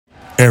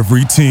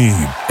Every team,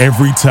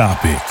 every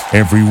topic,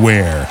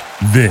 everywhere.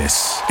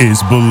 This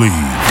is Believe.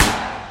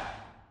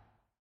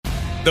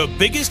 The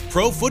biggest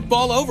pro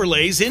football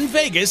overlays in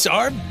Vegas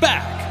are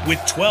back with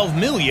 $12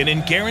 million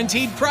in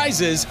guaranteed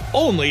prizes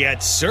only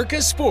at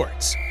Circa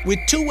Sports, with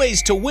 2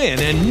 ways to win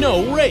and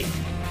no rate.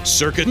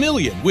 Circa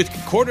Million with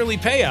quarterly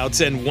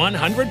payouts and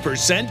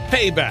 100%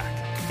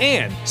 payback.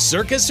 And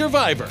Circa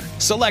Survivor.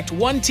 Select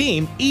one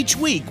team each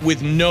week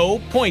with no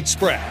point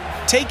spread.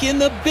 Take in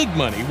the big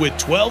money with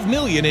 $12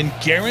 million in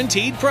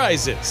guaranteed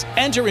prizes.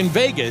 Enter in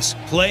Vegas,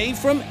 play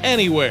from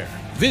anywhere.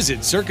 Visit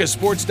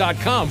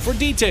circasports.com for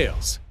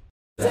details.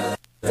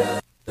 This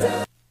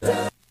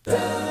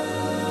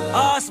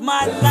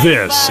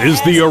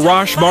is the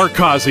Arash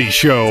Markazi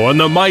Show on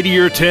the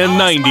Mightier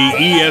 1090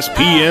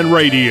 ESPN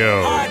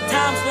Radio.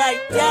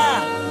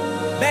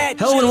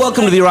 Hello and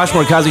welcome to the Arash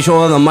Markazi Show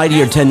on the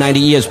Mightier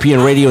 1090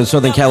 ESPN Radio in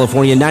Southern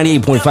California,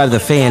 98.5 The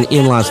Fan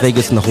in Las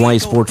Vegas, and the Hawaii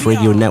Sports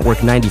Radio Network,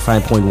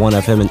 95.1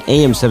 FM and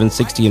AM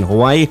 760 in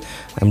Hawaii.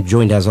 I'm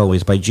joined, as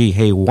always, by G.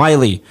 Hay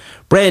Wiley,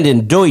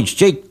 Brandon Deutsch,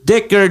 Jake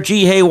Dicker,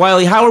 G. Hay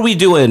Wiley. How are we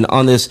doing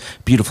on this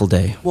beautiful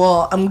day?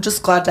 Well, I'm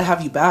just glad to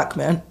have you back,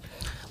 man.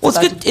 Well,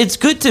 it's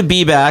good to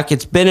be back.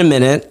 It's been a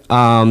minute.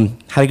 Had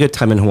a good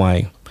time in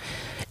Hawaii.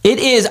 It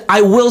is.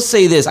 I will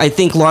say this. I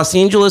think Los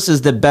Angeles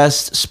is the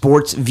best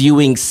sports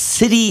viewing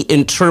city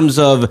in terms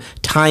of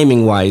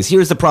timing-wise.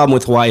 Here's the problem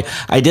with Hawaii.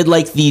 I did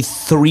like the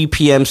 3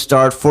 p.m.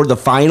 start for the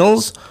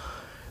finals.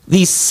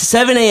 The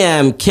 7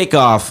 a.m.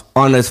 kickoff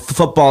on a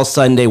football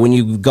Sunday when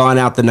you've gone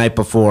out the night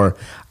before,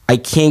 I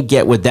can't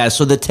get with that.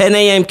 So the 10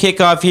 a.m.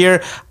 kickoff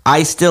here,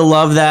 I still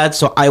love that.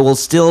 So I will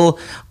still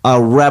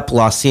rep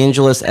Los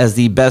Angeles as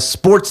the best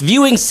sports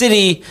viewing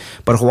city.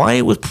 But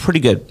Hawaii was pretty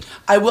good.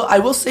 I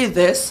will say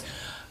this.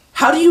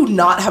 How do you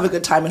not have a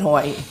good time in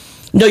Hawaii?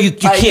 No, you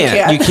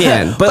can't. You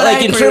can. But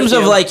like in terms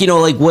of like,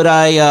 would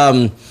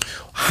I,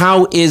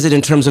 how is it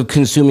in terms of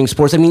consuming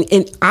sports? I mean,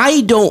 and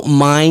I don't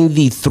mind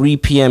the 3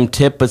 p.m.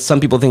 tip, but some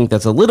people think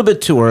that's a little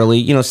bit too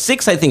early.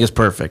 6 I think is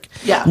perfect.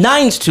 Yeah.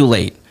 9's too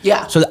late.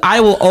 Yeah. So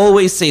I will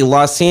always say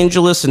Los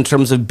Angeles, in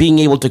terms of being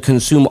able to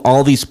consume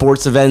all these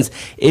sports events,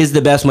 is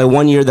the best. My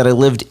 1 year that I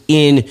lived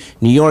in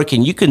New York,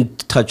 and you can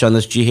touch on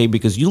this, G.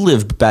 because you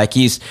lived back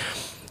east.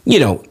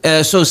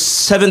 So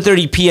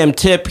 7:30 p.m.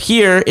 tip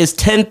here is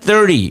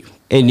 10:30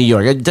 in New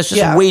York. That's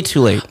just way too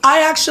late.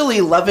 I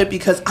actually love it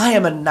because I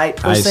am a night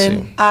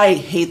person. I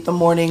hate the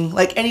morning.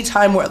 Like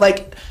anytime where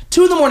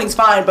 2 in the morning's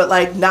fine, but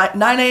like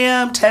 9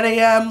 a.m., 10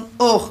 a.m.,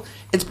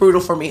 it's brutal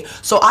for me.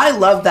 So I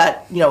love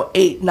that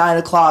 8, 9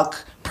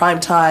 o'clock prime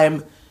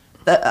time.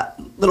 That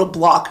little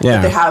block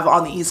that they have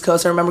on the East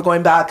Coast. I remember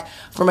going back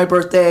for my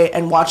birthday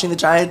and watching the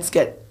Giants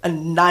get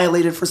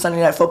annihilated for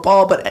Sunday Night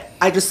Football, but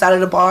I just sat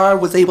at a bar,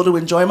 was able to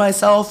enjoy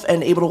myself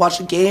and able to watch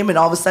a game, and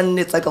all of a sudden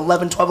it's like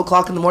 11, 12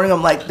 o'clock in the morning.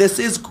 I'm like, this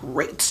is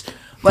great.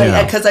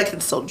 Because I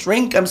can still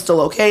drink, I'm still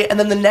okay. And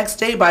then the next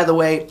day, by the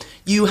way,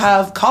 you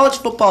have college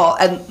football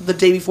and the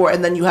day before,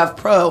 and then you have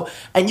pro,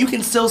 and you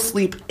can still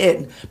sleep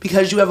in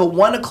because you have a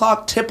 1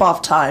 o'clock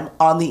tip-off time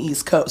on the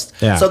East Coast.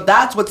 Yeah. So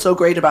that's what's so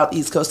great about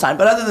East Coast time.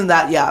 But other than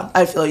that,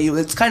 I feel you.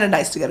 It's kind of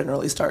nice to get an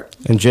early start.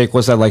 And Jake,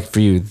 what's that like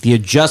for you? The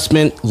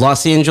adjustment,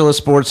 Los Angeles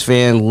sports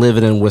fan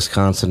living in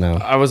Wisconsin now.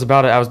 I was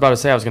about to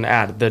say I was going to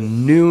add the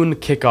noon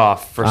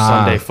kickoff for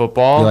Sunday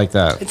football. You like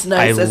that? It's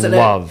nice, isn't it? I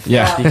love.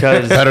 Yeah.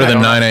 Because better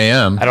than 9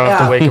 a.m. I don't have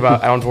to I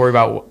don't have to worry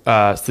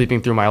about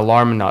sleeping through my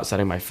alarm and not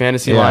setting my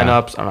fantasy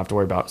lineups. I don't have to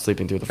worry about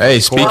sleeping through the first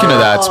Hey, speaking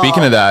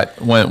of that,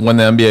 when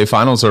the NBA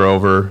finals are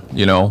over,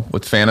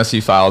 with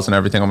fantasy files and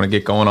everything, I'm going to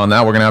get going on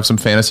that. We're going to have some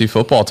fantasy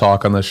football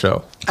talk on this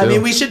show, too. I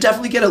mean, we should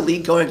definitely get a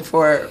league going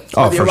for the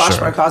Arash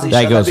Markazi show.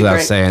 That goes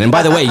without saying. And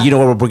by the way,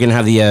 where we're going to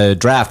have the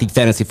draft, the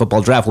fantasy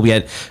football draft, will be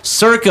at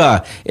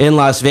Circa in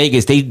Las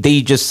Vegas.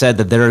 They just said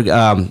that they're,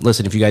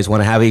 listen, if you guys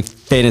want to have a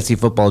fantasy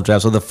football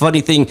draft. So the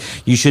funny thing,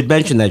 you should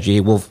mention that, Jay,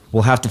 we'll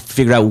have to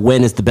figure out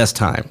when is the best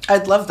time.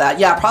 I'd love that.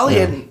 Yeah, probably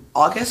in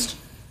August.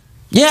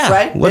 Yeah.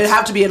 Right? It'd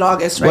have to be in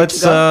August, right?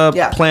 Let's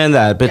plan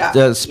that.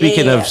 But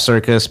speaking of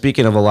Circa,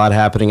 speaking of a lot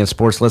happening in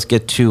sports, let's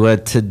get to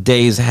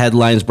today's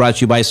headlines brought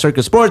to you by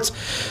Circa Sports.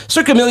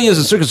 Circa Millions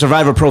and Circa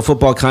Survivor Pro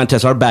Football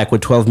Contests are back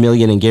with $12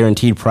 million in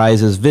guaranteed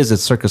prizes. Visit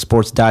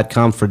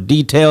circasports.com for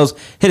details.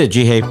 Hit it,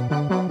 G.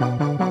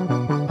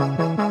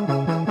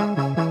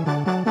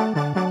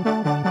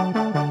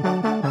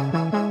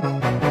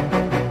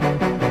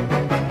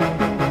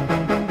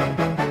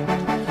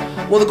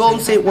 Well, the Golden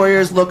State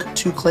Warriors look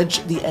to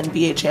clinch the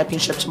NBA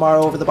championship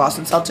tomorrow over the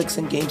Boston Celtics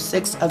in Game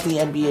 6 of the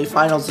NBA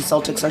Finals. The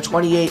Celtics are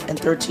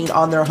 28-13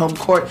 on their home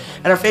court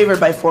and are favored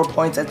by 4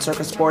 points at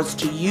Circa Sports.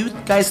 Do you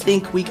guys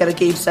think we get a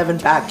Game 7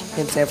 back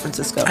in San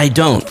Francisco? I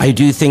don't. I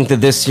do think that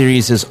this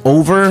series is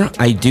over.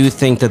 I do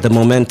think that the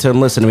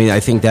momentum, I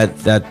think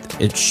that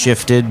it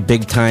shifted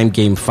big time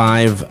Game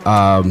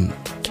 5.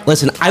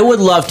 Listen, I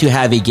would love to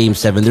have a Game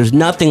 7. There's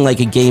nothing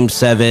like a Game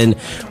 7,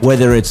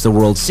 whether it's the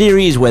World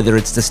Series, whether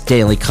it's the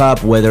Stanley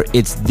Cup, whether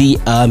it's the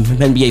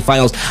NBA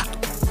Finals.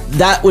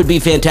 that would be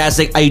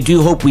fantastic. I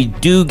do hope we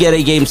do get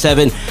a Game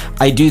 7.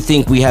 I do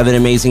think we have an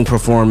amazing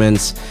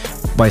performance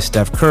by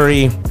Steph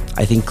Curry.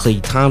 I think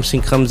Klay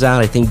Thompson comes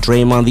out. I think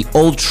Draymond, the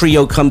old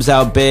trio, comes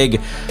out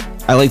big.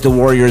 I like the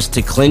Warriors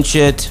to clinch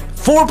it.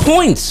 4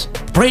 points.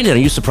 Brandon, are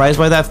you surprised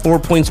by that? 4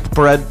 points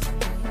spread?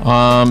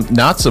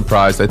 Not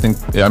surprised.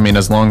 I mean,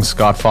 as long as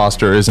Scott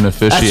Foster isn't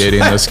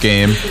officiating this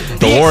game,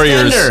 the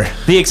Warriors,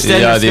 the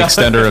extender, yeah, the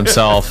extender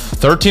himself,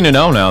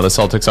 13-0 now. The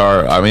Celtics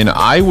are. I mean,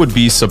 I would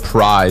be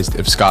surprised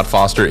if Scott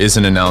Foster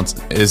isn't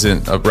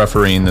a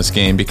referee in this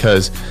game,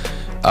 because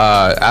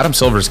Adam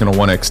Silver is going to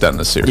want to extend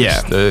the series.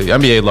 Yeah. The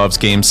NBA loves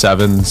Game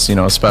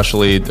 7s,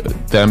 especially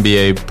the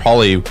NBA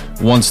probably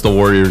wants the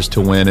Warriors to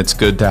win. It's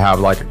good to have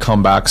like a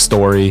comeback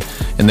story,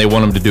 and they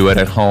want them to do it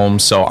at home.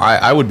 So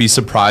I would be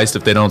surprised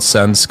if they don't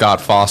send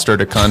Scott Foster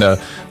to kind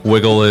of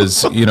wiggle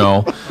his,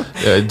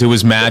 do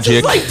his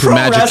magic,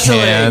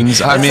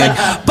 hands. I mean,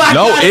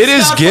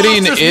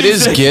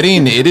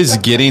 it is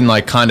getting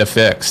like kind of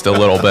fixed a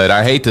little bit.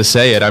 I hate to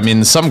say it. I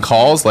mean, some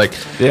calls I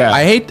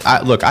hate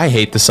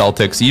the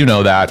Celtics. You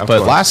know that.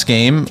 But last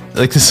game,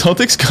 like, the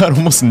Celtics got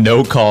almost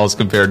no calls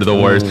compared to the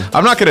Warriors.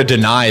 I'm not going to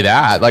deny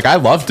that. Like, I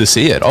love to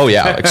see it. Oh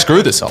yeah, like,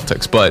 screw the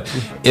Celtics. But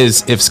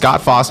if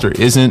Scott Foster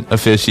isn't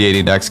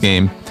officiating next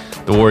game,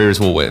 the Warriors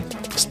will win.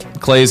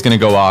 Clay is going to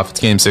go off. It's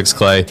Game 6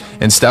 Clay.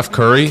 And Steph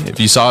Curry, if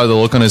you saw the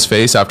look on his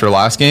face after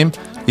last game,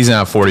 he's going to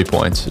have 40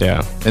 points.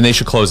 Yeah. And they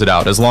should close it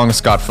out as long as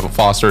Scott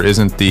Foster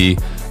isn't the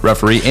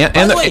referee.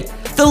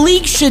 The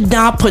league should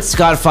not put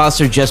Scott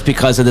Foster just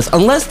because of this,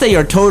 unless they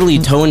are totally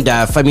tone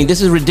deaf. I mean,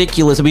 this is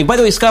ridiculous. I mean, by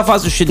the way, Scott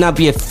Foster should not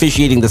be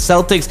officiating the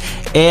Celtics,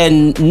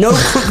 and no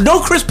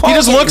Chris Paul. He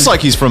just looks like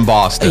he's from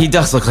Boston. He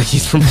does look like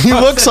he's from Boston. He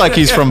looks like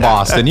he's from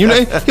Boston. He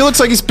looks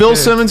like he's Bill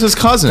Simmons'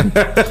 cousin.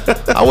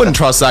 I wouldn't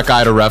trust that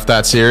guy to ref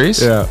that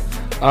series. Yeah.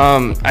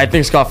 I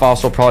think Scott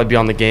Foster will probably be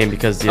on the game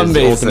because he is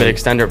the ultimate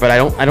extender. But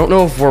I don't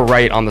know if we're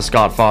right on the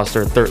Scott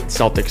Foster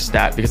Celtics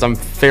stat, because I'm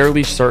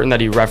fairly certain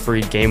that he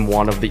refereed Game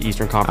 1 of the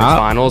Eastern Conference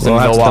Finals, and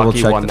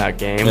Milwaukee won that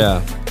game.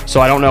 Yeah.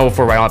 So I don't know if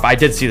we're right on it. But I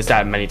did see the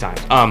stat many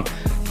times.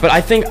 But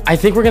I think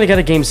we're gonna get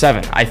a Game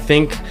 7. I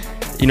think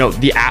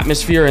the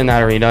atmosphere in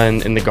that arena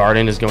and in the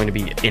Garden is going to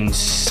be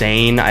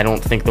insane. I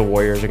don't think the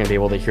Warriors are going to be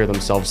able to hear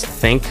themselves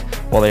think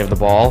while they have the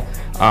ball.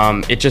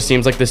 It just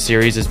seems like this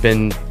series has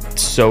been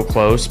so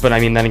close, but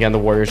I mean, then again, the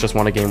Warriors just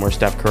won a game where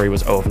Steph Curry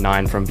was 0 of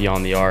 9 from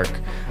beyond the arc,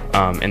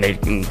 and they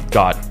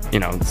got, the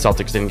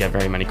Celtics didn't get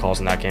very many calls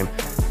in that game.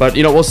 But,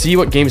 we'll see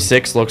what Game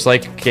 6 looks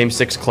like. Game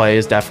 6 Clay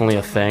is definitely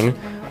a thing.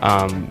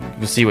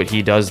 We'll see what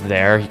he does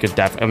there. He could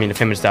if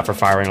him and Steph are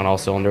firing on all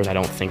cylinders, I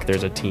don't think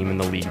there's a team in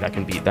the league that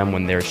can beat them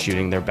when they're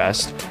shooting their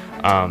best.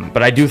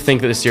 But I do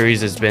think that the series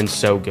has been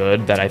so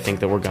good that I think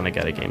that we're going to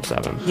get a Game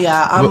 7.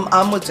 Yeah,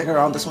 I'm with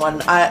Tigger on this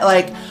one.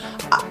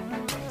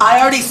 I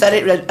already said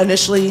it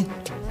initially.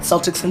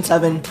 Celtics in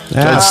 7.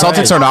 Yeah. The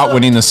Celtics are not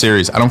winning the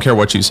series. I don't care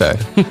what you say.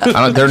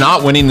 They're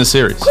not winning the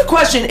series. Quick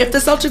question: if the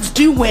Celtics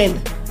do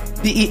win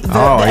the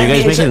are you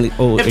guys making?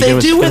 If they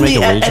do win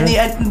the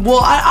end,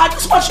 well, I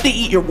just want you to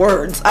eat your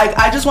words.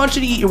 I just want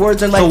you to eat your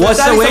words and like. So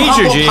what's the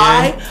wager, G?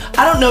 I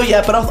don't know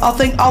yet, but I'll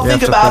think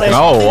about it.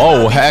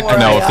 Oh heck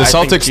no! If the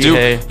Celtics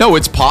do, no,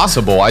 it's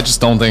possible. I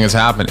just don't think it's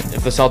happening.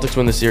 If the Celtics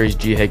win the series,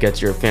 G-Hay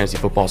gets your fantasy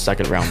football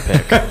second round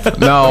pick.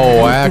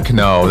 No, heck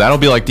no. That'll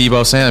be like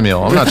Deebo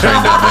Samuel. I'm not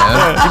trading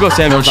that man. Deebo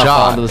Samuel's not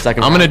falling to the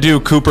second round. I'm gonna do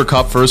Cooper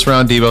Kupp first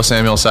round, Deebo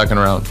Samuel second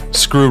round.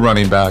 Screw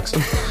running backs.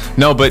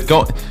 No, but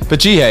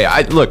G-Hay,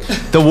 look.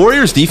 The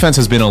Warriors' defense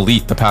has been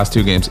elite the past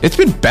 2 games. It's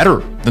been better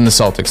than the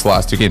Celtics the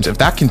last 2 games. If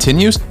that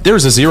continues,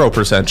 there's a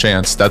 0%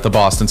 chance that the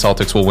Boston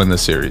Celtics will win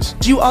this series.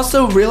 Do you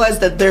also realize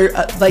that they're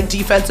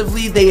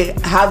defensively, they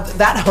have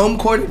that home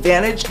court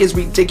advantage is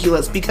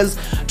ridiculous, because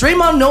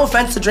Draymond, no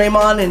offense to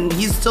Draymond, and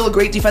he's still a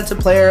great defensive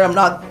player. I'm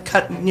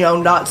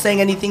not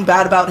saying anything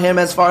bad about him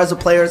as far as a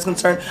player is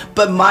concerned,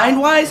 but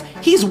mind-wise,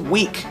 he's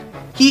weak.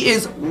 He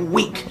is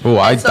weak. Oh,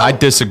 I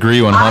disagree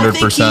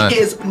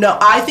 100%.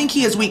 I think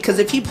he is weak, because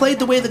if he played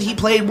the way that he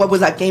played, what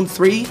was that, Game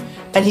 3?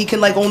 And he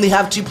can only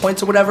have 2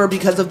 points or whatever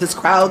because of this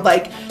crowd.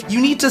 You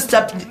need to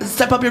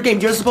step up your game.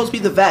 You're supposed to be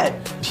the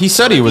vet. He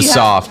said he was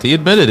soft. He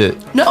admitted it.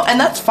 No, and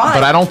that's fine.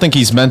 But I don't think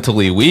he's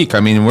mentally weak. I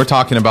mean, we're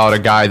talking about a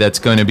guy that's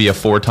going to be a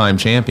 4-time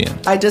champion.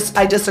 I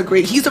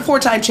disagree. He's a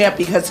 4-time champ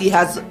because he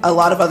has a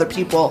lot of other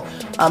people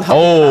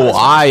helping.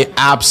 I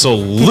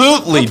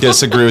absolutely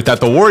disagree with that.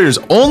 The Warriors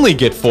only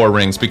get 4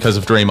 rings because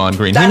of Draymond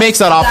Green. He makes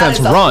that offense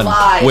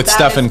run with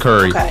Stephen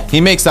Curry. Okay.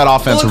 He makes that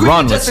offense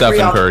run with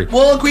Stephen Curry.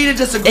 We'll agree to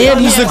disagree. And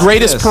he's the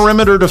greatest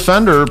perimeter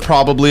defender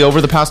probably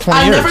over the past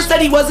 20 years. I never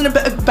said he wasn't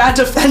a bad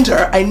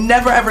defender. I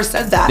never ever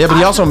said that. Yeah, but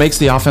he also makes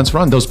the offense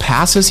run. Those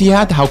passes he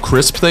had, how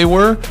crisp they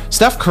were.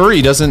 Steph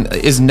Curry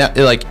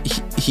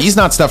he's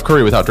not Steph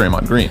Curry without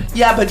Draymond Green.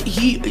 Yeah, but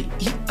he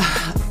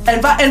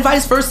and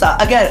vice versa.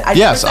 Again,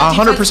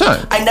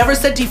 100%. I never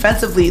said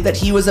defensively that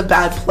he was a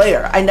bad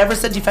player. I never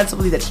said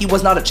defensively that he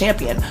was not a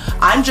champion.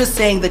 I'm just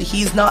saying that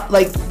he's not,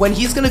 when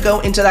he's going to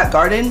go into that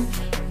Garden,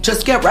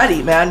 just get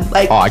ready, man.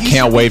 Like, I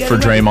can't wait for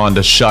Draymond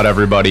to shut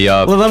everybody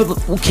up. Well,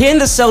 can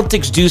the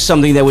Celtics do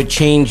something that would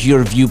change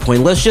your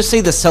viewpoint? Let's just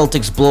say the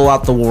Celtics blow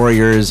out the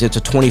Warriors. It's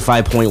a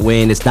 25-point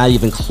win. It's not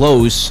even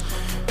close.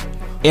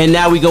 And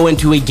now we go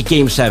into a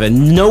Game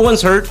 7. No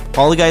one's hurt.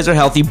 All the guys are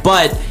healthy.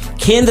 But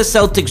can the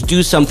Celtics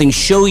do something,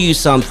 show you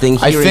something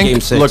here in Game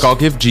 6? Look, I'll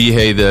give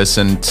G-Hay this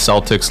and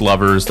Celtics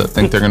lovers that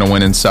think they're going to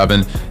win in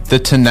 7. The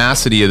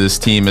tenacity of this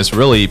team is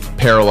really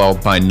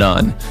paralleled by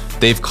none.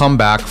 They've come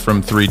back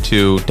from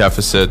 3-2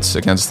 deficits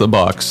against the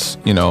Bucks.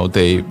 You know,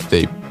 they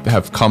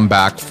have come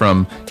back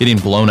from getting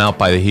blown out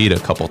by the Heat a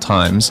couple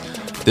times.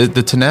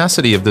 The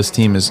tenacity of this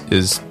team is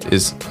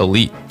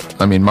elite.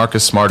 I mean,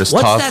 Marcus Smart is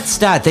tough. What's that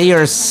stat? They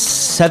are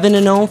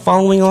 7-0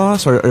 following a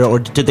loss, or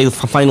did they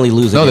finally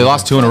lose? No, they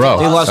lost 2 in a row.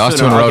 They lost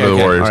 2 in a row to the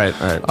Warriors.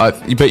 All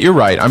right. But you're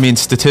right. I mean,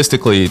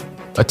 statistically,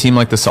 a team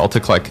like the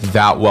Celtics, like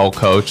that well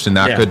coached and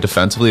that good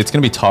defensively, it's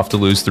going to be tough to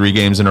lose 3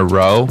 games in a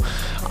row.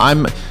 I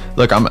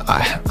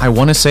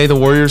want to say the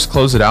Warriors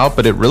close it out,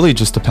 but it really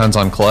just depends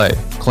on Clay.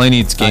 Clay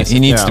needs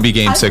to be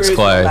Game 6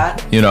 Clay.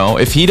 You know,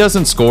 if he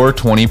doesn't score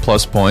 20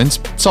 plus points,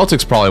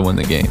 Celtics probably win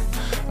the game.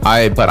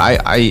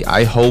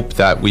 I hope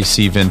that we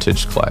see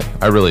vintage Clay.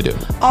 I really do.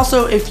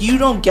 Also, if you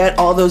don't get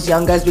all those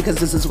young guys, because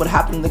this is what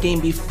happened in the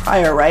game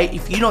prior, right?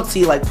 If you don't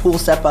see like Poole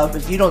step up,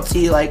 if you don't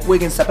see like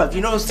Wiggins step up, if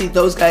you don't see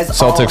those guys.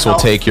 Celtics will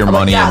take your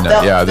money and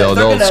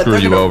they'll screw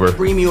you over.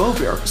 Bream you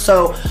over.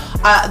 So,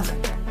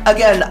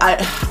 again,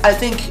 I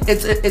think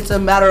it's a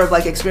matter of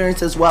like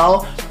experience as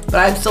well. But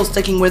I'm still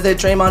sticking with it.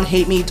 Draymond,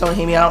 hate me, don't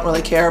hate me. I don't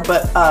really care.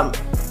 But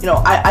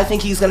I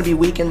think he's going to be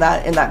weak in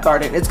that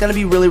Garden. It's going to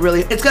be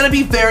really. It's going to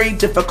be very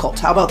difficult.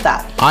 How about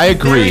that? I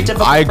agree.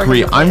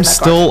 I'm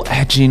still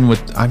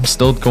I'm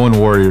still going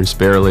Warriors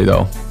barely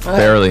though.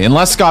 Barely,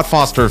 unless Scott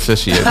Foster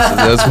officiates.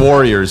 That's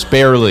Warriors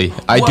barely.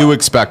 I do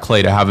expect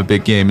Clay to have a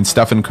big game and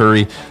Stephen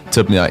Curry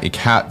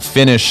to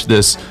finish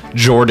this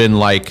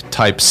Jordan-like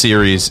type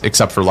series,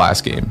 except for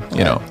last game.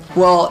 You know.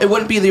 Well, it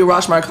wouldn't be the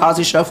Arash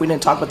Markazi show if we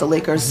didn't talk about the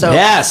Lakers. So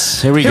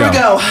yes, here we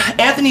go.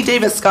 Anthony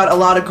Davis got a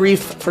lot of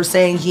grief for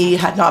saying he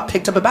had not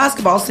picked up a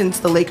basketball since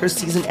the Lakers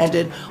season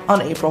ended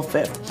on April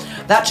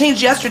 5th. That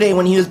changed yesterday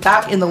when he was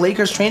back in the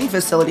Lakers training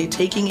facility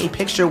taking a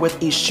picture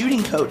with a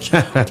shooting coach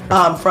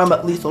from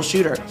Lethal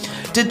Shooter.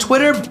 Did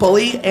Twitter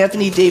bully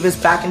Anthony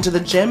Davis back into the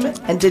gym,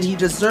 and did he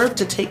deserve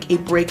to take a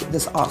break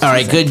this offseason? All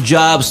right, good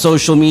job,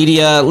 social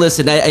media.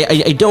 Listen,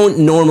 I don't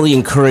normally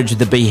encourage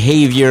the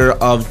behavior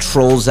of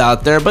trolls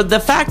out there, but the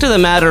fact of the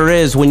matter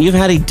is, when you've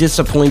had a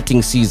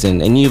disappointing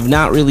season and you've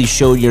not really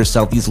showed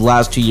yourself these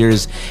last 2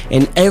 years,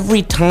 and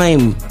every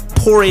time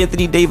poor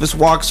Anthony Davis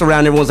walks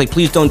around, everyone's like,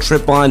 please don't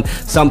trip on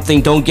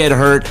something, don't get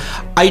hurt.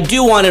 I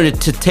do want him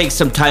to take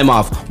some time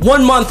off.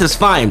 1 month is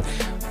fine.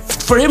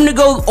 For him to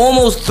go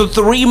almost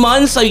 3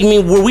 months, I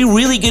mean, were we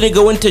really going to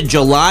go into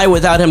July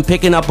without him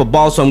picking up a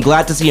ball? So I'm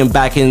glad to see him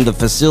back in the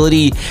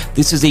facility.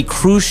 This is a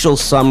crucial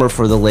summer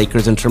for the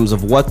Lakers in terms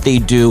of what they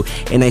do,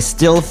 and I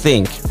still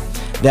think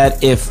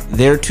that if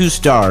their 2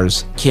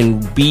 stars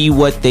can be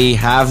what they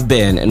have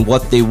been and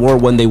what they were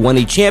when they won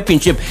a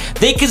championship,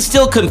 they can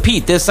still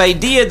compete. This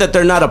idea that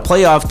they're not a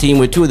playoff team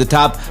with 2 of the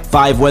top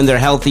 5 when they're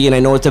healthy, and I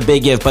know it's a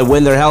big if, but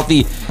when they're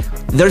healthy,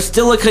 they're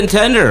still a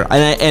contender.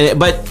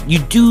 But you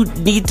do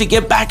need to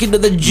get back into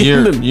the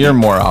gym. You're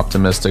more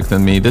optimistic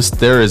than me. There's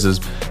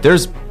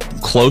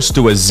close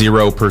to a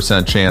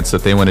 0% chance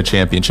that they win a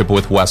championship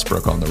with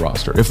Westbrook on the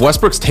roster. If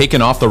Westbrook's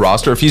taken off the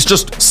roster, if he's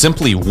just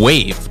simply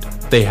waived,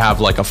 they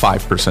have like a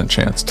 5%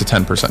 chance to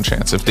 10%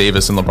 chance if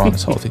Davis and LeBron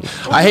is healthy.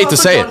 I hate to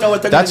say it. Don't know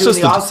what they're going to do in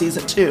the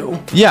offseason too.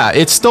 Yeah,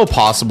 it's still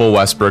possible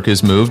Westbrook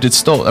is moved. It's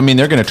still, I mean,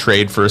 they're going to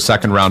trade for a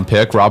 2nd round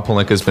pick. Rob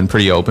Pelinka's been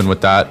pretty open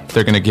with that.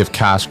 They're going to give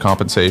cash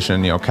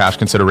compensation, cash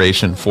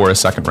consideration for a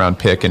 2nd round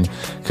pick, and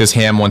because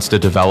Ham wants to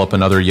develop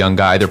another young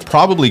guy, they're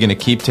probably going to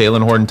keep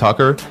Talen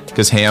Horton-Tucker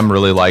because Ham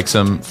really likes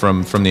him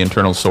from the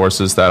internal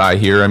sources that I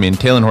hear. I mean,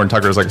 Talen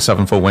Horton-Tucker is like a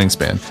 7-foot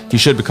wingspan. He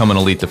should become an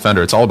elite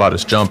defender. It's all about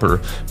his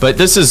jumper. But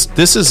this is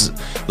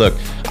look,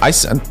 I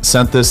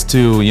sent this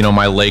to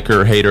my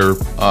Laker hater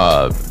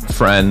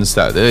friends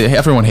that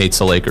everyone hates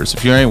the Lakers.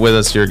 If you ain't with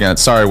us, you're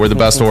against. Sorry, we're the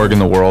best org in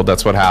the world.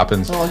 That's what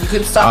happens. Oh, you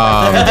can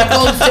stop right there.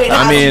 Golden State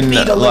hasn't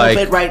beat a little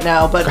bit right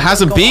now, but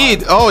hasn't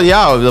beat. Oh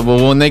yeah,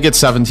 well when they get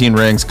 17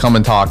 rings, come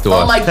and talk to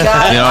us. Oh my God,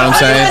 you know what I'm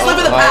saying? You guys live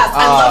in the past.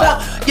 I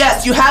love how.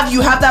 Yes, you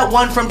have that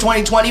one from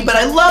 2020, but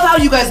I love how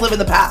you guys live in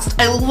the past.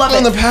 I love it.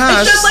 In the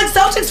past, it's just like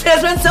Celtics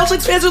fans, man.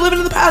 Celtics fans are living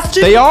in the past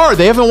too. They are.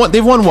 They've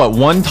won what?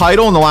 1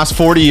 title in the last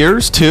 40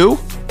 years? 2?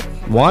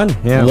 1,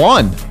 yeah.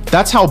 1.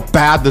 That's how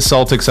bad the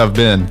Celtics have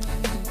been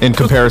in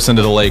comparison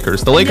to the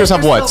Lakers. The Lakers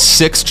have what?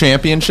 6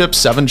 championships,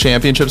 7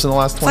 championships in the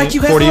last 20, 40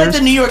 years? It's like you guys are like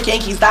the New York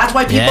Yankees. That's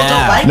why people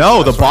don't like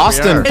No, the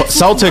Boston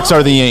Celtics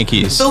are the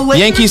Yankees. The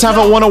Yankees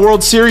haven't won a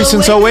World Series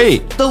since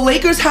 08. The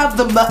Lakers have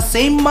the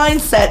same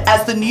mindset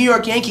as the New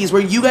York Yankees,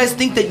 where you guys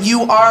think that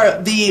you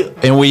are the...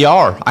 And we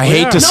are. I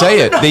hate to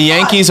say it. The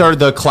Yankees are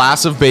the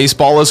class of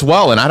baseball as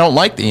well, and I don't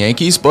like the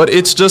Yankees, but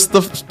it's just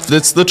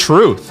the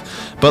truth.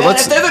 But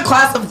if they're the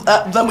class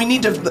of... then we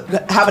need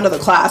to have another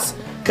class.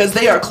 because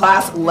they are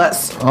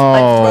classless.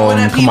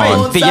 Oh, come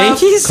on. The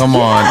Yankees? Come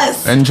on.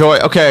 Yes. Enjoy.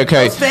 Okay.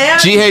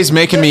 fans- G-Hay's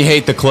making me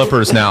hate the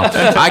Clippers now.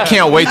 I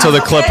can't wait till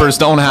the Clippers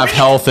don't have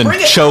health and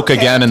choke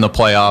again in the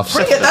playoffs.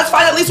 Bring it. That's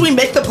fine. At least we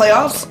make the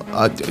playoffs.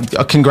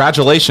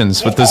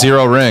 Congratulations with the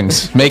 0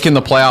 rings. Making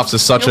the playoffs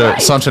is such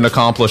an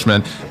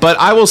accomplishment. But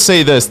I will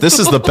say this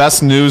is the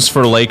best news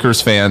for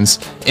Lakers fans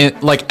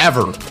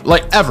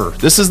ever.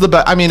 This is the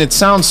best. I mean, it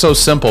sounds so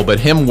simple, but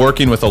him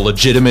working with a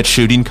legitimate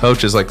shooting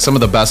coach is like some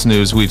of the best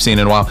news we've seen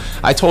in a while.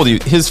 I told you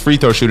his free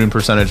throw shooting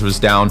percentage was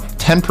down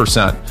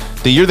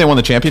 10%. The year they won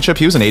the championship,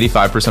 he was an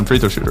 85% free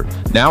throw shooter.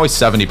 Now he's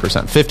 70%,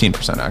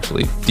 15%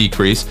 actually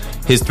decrease.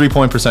 His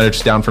 3-point percentage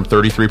is down from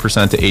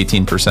 33% to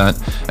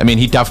 18%. I mean,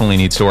 he definitely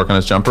needs to work on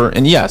his jumper.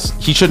 And yes,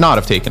 he should not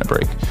have taken a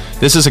break.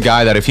 This is a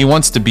guy that if he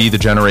wants to be the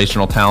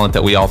generational talent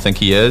that we all think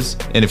he is,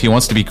 and if he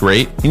wants to be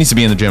great, he needs to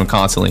be in the gym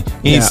constantly.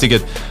 He needs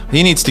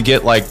to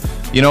get like,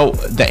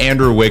 the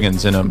Andrew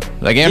Wiggins in him.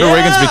 Like Andrew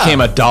Wiggins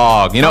became a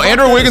dog.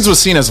 Andrew Wiggins was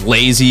seen as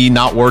lazy,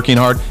 not working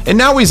hard, and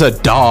now he's a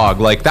dog.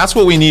 Like that's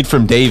what we need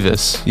from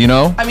Davis,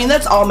 I mean,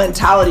 that's all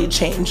mentality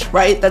change,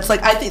 right? That's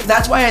like, I think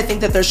that's why I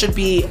think that there should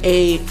be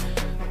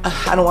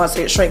I don't want to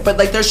say it shrink, but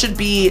like there should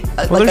be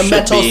a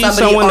mental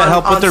someone to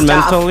help with their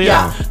staff. mental.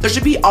 Yeah, there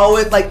should be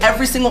always like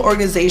every single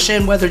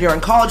organization, whether you're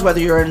in college, whether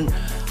you're in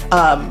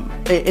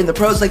the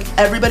pros, like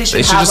everybody should.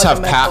 They should just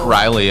have Pat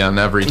Riley on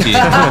every team.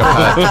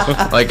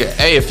 Like,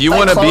 hey, if you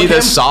want to be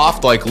this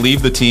soft, like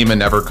leave the team and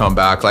never come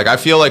back. Like I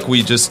feel like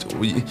we just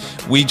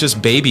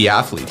baby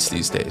athletes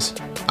these days.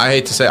 I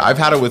hate to say I've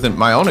had it within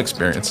my own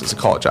experience as a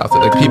college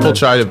athlete. Like people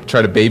try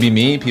to baby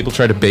me, people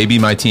try to baby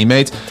my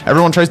teammates.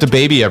 Everyone tries to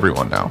baby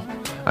everyone now.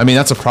 I mean,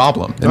 that's a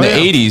problem. In the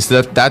 80s,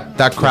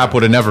 that crap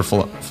would have never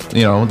flown.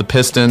 The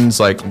Pistons,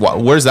 like,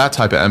 where's that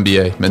type of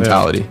NBA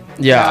mentality?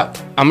 Yeah,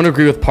 I'm going to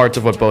agree with parts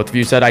of what both of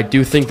you said. I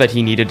do think that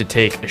he needed to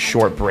take a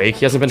short break.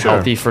 He hasn't been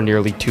healthy for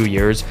nearly 2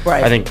 years.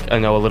 Right. I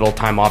know a little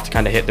time off to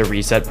kind of hit the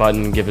reset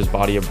button and give his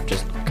body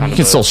just kind of. He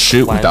can still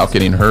shoot without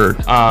getting hurt.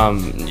 Are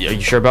you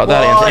sure about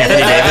that,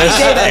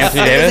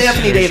 Anthony Davis?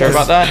 Anthony Davis. Sure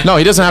about that? No,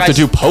 he doesn't have to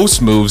do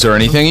post moves or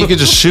anything. He could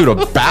just shoot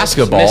a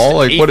basketball.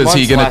 Like, what is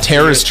he going to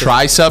tear his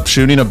tricep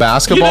shooting a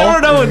basketball? You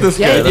never know with this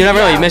guy. You never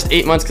know. He missed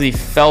 8 months because he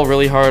fell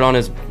really hard on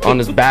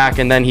his back,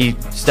 and then he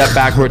stepped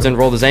backwards and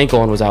rolled his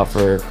ankle and was out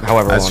for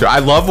however long. That's true. I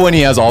love when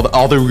he has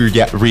all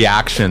the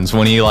reactions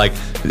when he like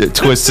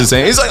twists his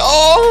ankle. He's like,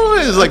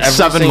 it's like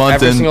 7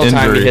 months in every single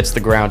time injury. he hits the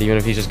ground, even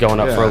if he's just going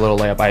up for a little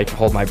layup, I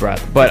hold my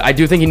breath. But I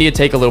do think you need to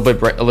take a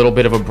little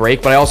bit of a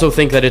break. But I also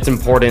think that it's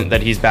important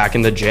that he's back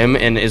in the gym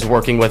and is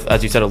working with,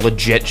 as you said, a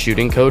legit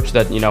shooting coach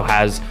that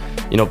has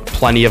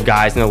plenty of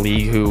guys in the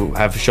league who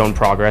have shown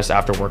progress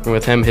after working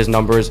with him. His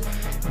numbers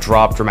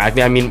dropped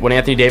dramatically. I mean, when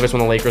Anthony Davis,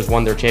 when the Lakers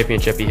won their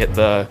championship, he hit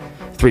the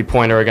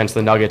 3-pointer against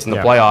the Nuggets in the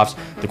playoffs.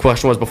 The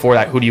question was before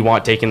that, who do you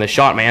want taking the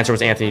shot? My answer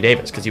was Anthony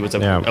Davis because he was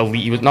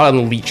elite. He was not an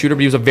elite shooter, but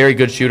he was a very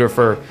good shooter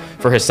for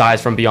his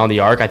size from beyond the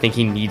arc. I think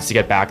he needs to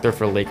get back there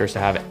for the Lakers to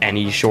have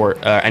any shot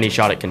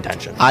at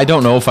contention. I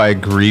don't know if I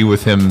agree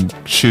with him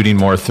shooting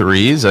more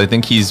threes. I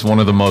think he's one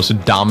of the most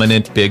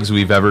dominant bigs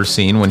we've ever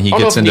seen when he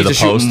gets into the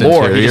post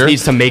interior. He just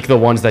needs to make the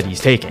ones that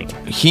he's taking.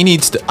 He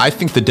needs to. I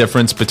think the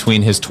difference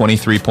between his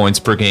 23 points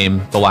per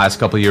game the last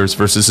couple of years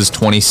versus his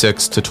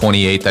 26 to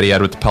 28 that he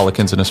had with the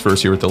Pelicans in his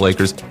first year with the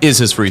Lakers is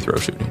his free throw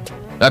shooting.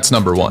 That's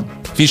number one.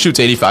 If he shoots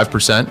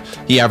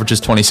 85%, he averages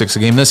 26 a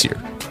game this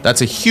year.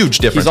 That's a huge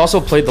difference. He's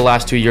also played the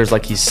last 2 years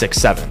like he's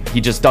 6'7".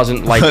 He just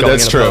doesn't like going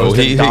That's in the post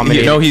and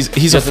dominating.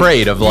 He's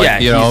afraid of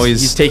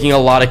he's taking a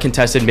lot of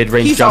contested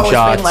mid-range jump shots. He's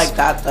always been like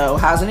that though,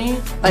 hasn't he?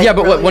 Like, yeah,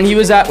 but really, when he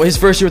was at his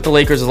first year with the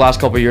Lakers, his last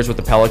couple of years with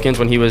the Pelicans,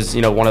 when he was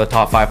one of the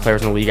top 5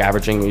 players in the league,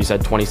 averaging, you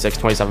said 26,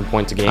 27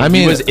 points a game. I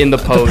mean, he was in the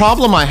post. The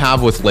problem I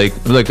have with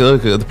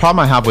the problem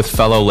I have with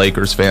fellow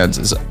Lakers fans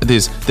is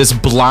this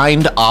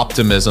blind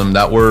optimism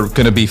that we're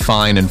going to be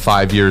fine in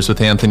 5 years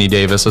with Anthony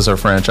Davis as our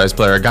franchise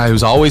player, a guy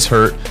who's always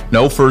hurt,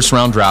 no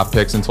first-round draft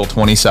picks until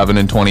 27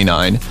 and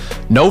 29,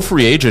 no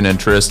free agent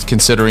interest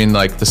considering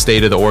like the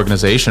state of the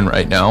organization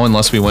right now,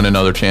 unless we win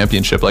another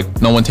championship.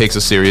 Like no one takes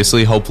us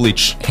seriously. Hopefully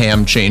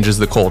Ham changes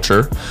the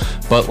culture,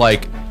 but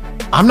like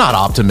I'm not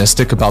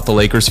optimistic about the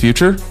Lakers'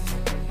 future.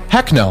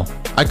 Heck no.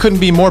 I couldn't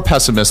be more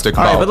pessimistic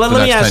about the next 10 years. But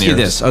let me ask you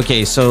this.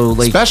 Okay, so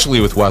like,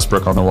 especially with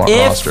Westbrook on the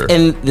roster.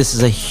 And this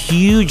is a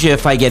huge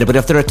if, I get it, but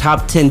if they're a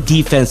top 10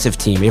 defensive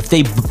team, if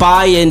they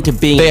buy into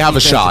being they have a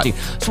shot. Team,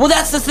 so, well,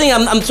 that's the thing.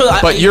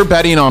 But you're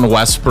betting on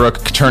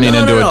Westbrook turning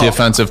into a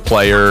defensive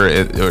player,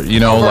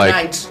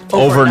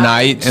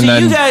 overnight. And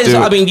then you guys,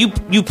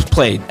 you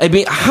played. I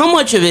mean, how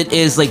much of it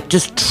is like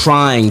just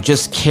trying,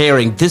 just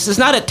caring? This is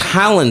not a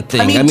talent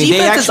thing.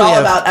 Defense is all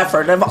about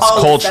effort. It's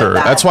culture.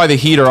 That's why the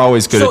Heat are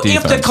always good at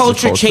defense. So if the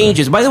culture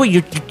changes, by the way,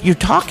 you're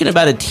talking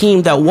about a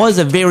team that was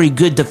a very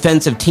good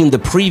defensive team the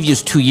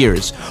previous 2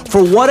 years.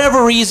 For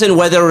whatever reason,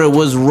 whether it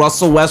was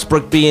Russell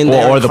Westbrook being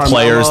there or the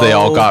players they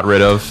all got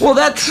rid of. Well,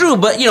 that's true,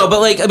 but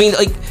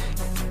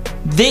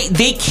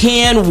They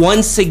can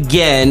once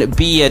again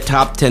be a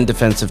top 10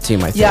 defensive team,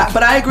 I think. Yeah,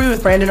 but I agree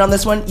with Brandon on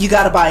this one. You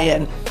got to buy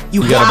in.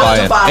 You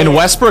have to buy in. And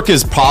Westbrook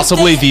is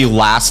possibly the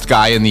last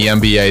guy in the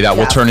NBA that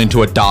will turn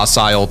into a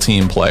docile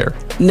team player.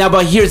 Now,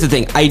 but here's the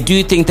thing. I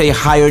do think they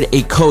hired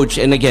a coach,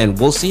 and again,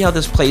 we'll see how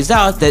this plays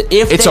out. That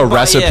if it's a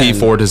recipe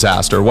for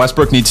disaster.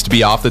 Westbrook needs to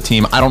be off the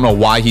team. I don't know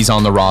why he's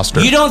on the roster.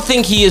 You don't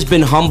think he has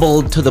been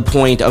humbled to the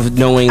point of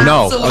knowing?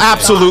 No,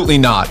 absolutely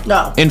not.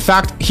 No. In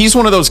fact, he's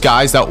one of those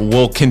guys that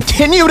will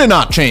continue to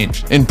not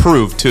change and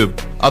prove to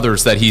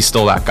others that he's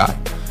still that guy.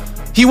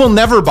 He will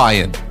never buy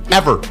in.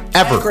 Ever.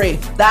 I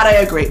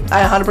agree.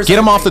 I 100% Get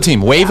him off the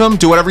team. Waive him.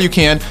 Do whatever you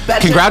can.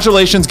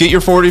 Congratulations. Get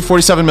your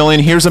 47 million.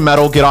 Here's a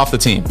medal. Get off the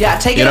team. Yeah,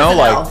 take it as an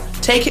L.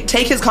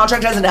 Take his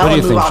contract as an L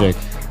and move on. Jake?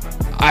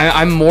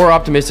 I'm more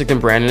optimistic than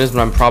Brandon is, but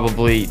I'm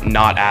probably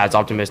not as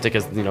optimistic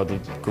as the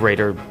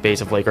greater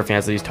base of Laker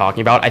fans that he's talking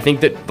about. I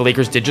think that the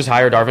Lakers did just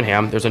hire Darvin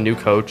Ham. There's a new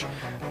coach.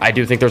 I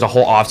do think there's a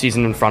whole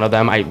offseason in front of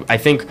them. I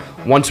think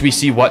once we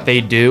see what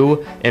they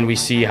do and we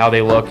see how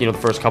they look, the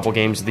first couple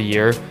games of the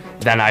year,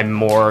 then I'm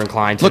more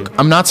inclined to. Look,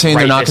 I'm not saying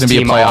they're not going to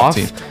be a playoff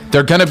team.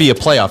 They're going to be a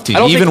playoff team,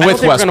 even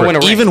with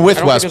Westbrook. Even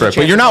with Westbrook,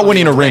 but you're not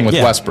winning a ring with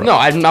Westbrook. No,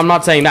 I'm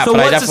not saying that, but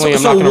I definitely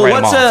am not going to write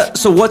him off.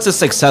 So what's a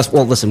success?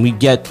 Well, listen, we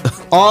get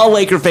all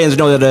Laker fans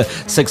know that a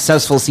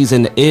successful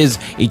season is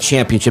a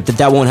championship.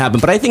 That won't happen,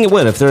 but I think it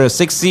would if they're a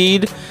 6th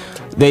seed.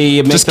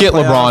 They just get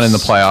LeBron in the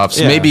playoffs.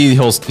 Yeah. Maybe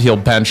he'll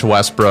bench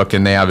Westbrook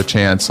and they have a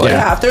chance.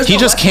 He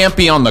just can't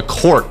be on the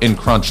court in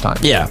crunch time.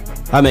 Yeah,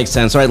 that makes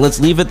sense. All right, let's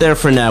leave it there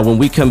for now. When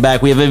we come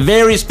back, we have a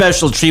very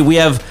special treat. We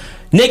have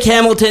Nick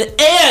Hamilton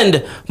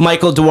and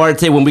Michael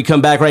Duarte when we come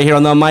back right here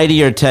on the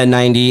mightier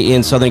 1090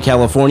 in Southern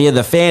California,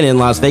 the Fan in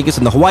Las Vegas,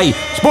 and the Hawaii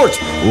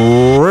Sports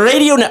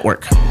Radio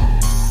Network.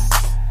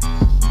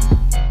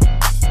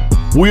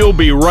 We'll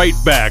be right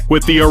back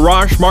with the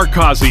Arash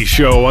Markazi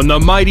Show on the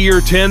mightier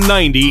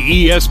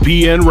 1090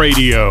 ESPN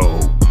Radio.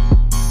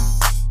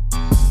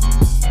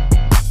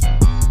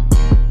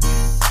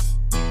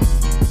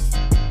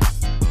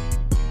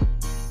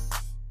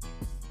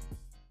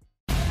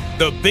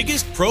 The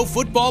biggest pro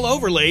football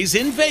overlays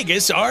in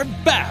Vegas are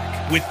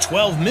back with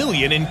 12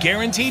 million in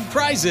guaranteed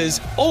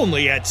prizes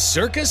only at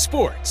Circa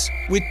Sports,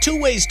 with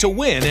 2 ways to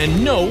win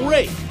and no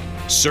rate.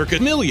 Circa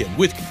Million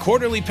with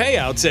quarterly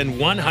payouts and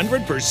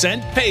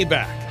 100%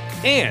 payback.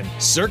 And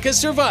Circa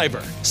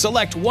Survivor.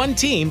 Select one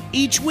team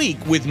each week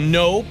with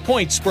no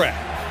point spread.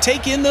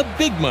 Take in the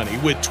big money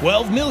with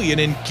 12 million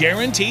in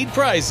guaranteed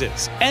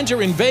prizes.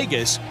 Enter in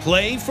Vegas,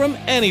 play from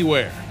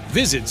anywhere.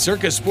 Visit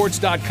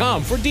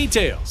circasports.com for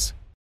details.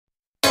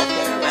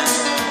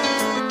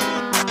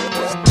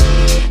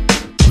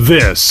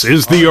 This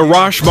is the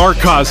Arash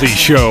Markazi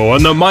Show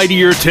on the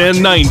mightier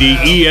 1090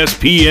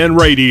 ESPN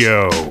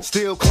Radio.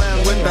 Still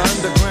clown when the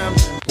underground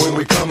when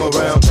we come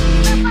around.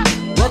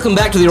 Welcome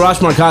back to the Arash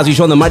Markazi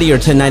Show on the mightier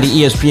 1090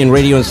 ESPN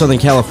Radio in Southern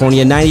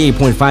California,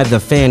 98.5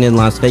 The Fan in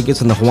Las Vegas,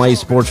 and the Hawaii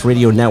Sports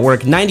Radio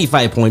Network,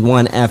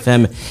 95.1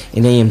 FM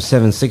in AM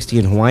 760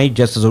 in Hawaii.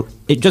 Just as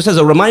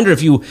a reminder,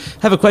 if you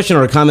have a question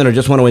or a comment or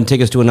just want to win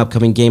tickets to an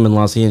upcoming game in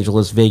Los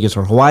Angeles, Vegas,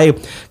 or Hawaii,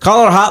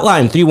 call our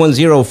hotline,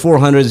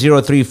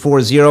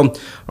 310-400-0340.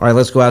 All right,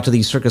 let's go out to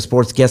the Circa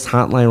Sports guest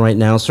hotline right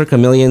now. Circa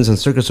Millions and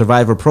Circa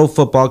Survivor Pro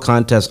Football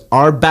contests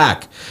are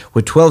back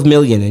with 12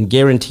 million in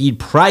guaranteed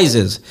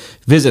prizes.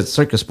 Visit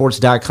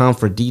circasports.com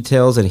for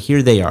details, and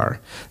here they are.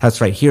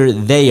 That's right, here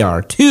they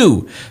are.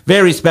 2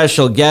 very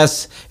special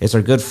guests. It's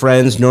our good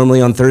friends,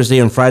 normally on Thursday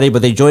and Friday,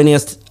 but they join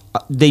us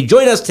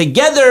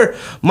together,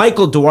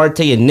 Michael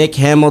Duarte and Nick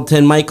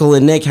Hamilton. Michael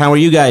and Nick, how are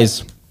you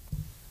guys?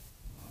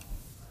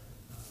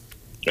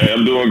 Hey,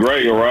 I'm doing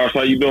great. Ross,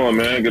 how you doing,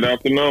 man? Good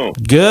afternoon.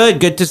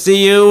 Good to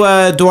see you.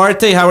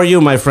 Duarte, how are you,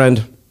 my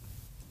friend?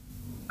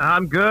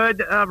 I'm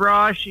good,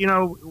 Rosh.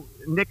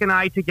 Nick and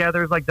I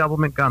together is like double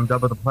McGum,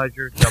 double the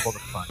pleasure, double the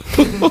fun.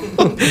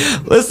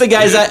 Listen,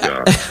 guys,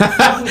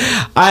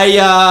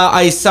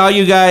 I saw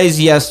you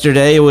guys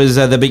yesterday. It was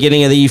the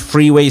beginning of the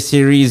Freeway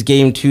Series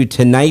Game 2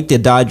 tonight. The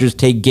Dodgers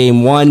take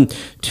Game 1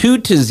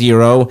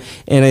 2-0,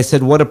 and I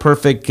said, what a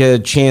perfect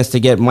chance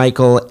to get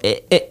Michael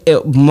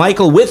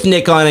with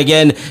Nick on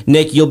again.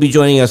 Nick, you'll be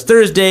joining us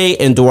Thursday,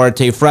 and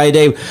Duarte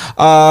Friday.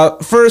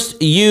 First,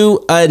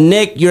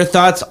 Nick, your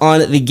thoughts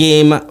on the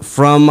game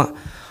from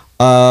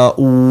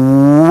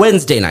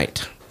Wednesday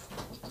night.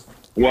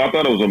 Well, I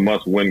thought it was a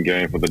must-win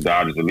game for the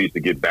Dodgers, at least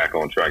to get back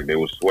on track. They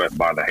were swept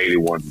by the hated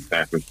ones in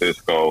San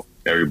Francisco.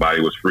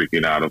 Everybody was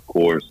freaking out, of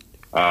course.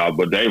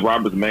 But Dave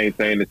Roberts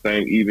maintained the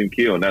same even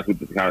keel, and that's what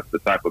the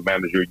type of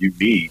manager you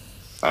need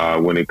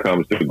when it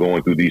comes to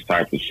going through these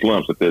types of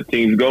slumps that the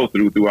teams go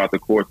throughout the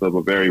course of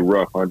a very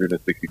rough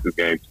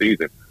 162-game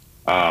season.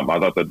 I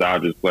thought the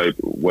Dodgers played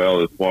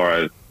well as far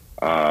as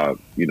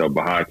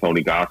behind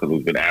Tony Gonsolin,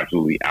 who's been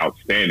absolutely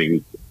outstanding,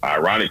 who's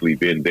ironically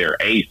been their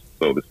ace,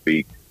 so to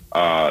speak,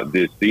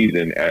 this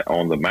season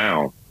on the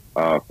mound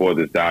for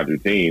this Dodger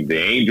team. The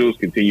Angels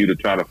continue to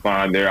try to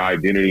find their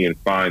identity and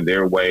find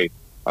their way.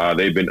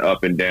 They've been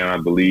up and down.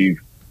 I believe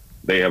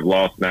they have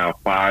lost now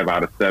 5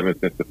 out of 7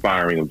 since the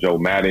firing of Joe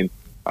Madden.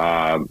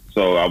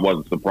 So I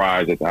wasn't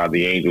surprised at how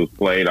the Angels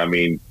played. I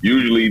mean,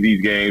 usually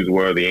these games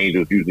where the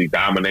Angels usually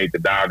dominate the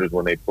Dodgers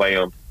when they play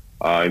them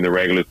in the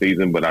regular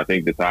season, but I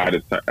think the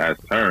tide has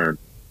turned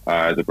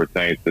as it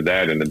pertains to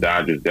that, and the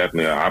Dodgers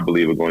definitely, I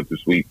believe, are going to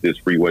sweep this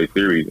freeway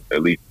series,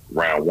 at least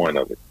round one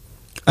of it.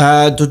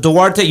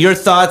 Duarte, your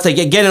thoughts? Like,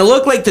 again, it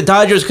looked like the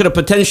Dodgers could have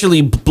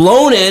potentially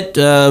blown it,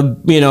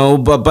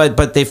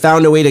 but they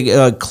found a way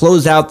to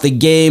close out the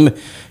game.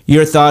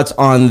 Your thoughts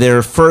on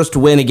their first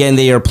win? Again,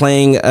 they are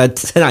playing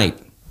tonight.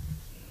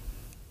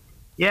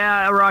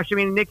 Yeah, Rush. I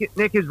mean,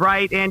 Nick is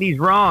right, Andy's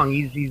wrong.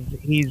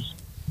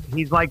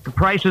 He's like the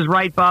Price is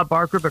Right, Bob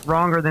Barker, but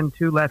wronger than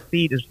two left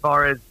feet as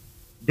far as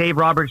Dave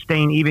Roberts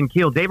staying even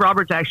keeled. Dave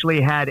Roberts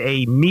actually had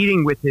a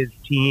meeting with his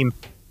team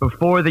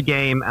before the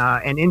game,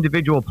 and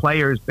individual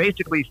players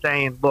basically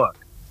saying, look,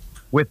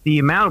 with the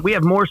amount, we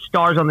have more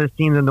stars on this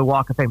team than the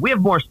Walk of Fame. We have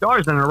more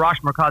stars than a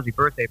Arash Markazi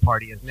birthday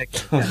party, as Nick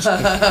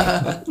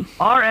said.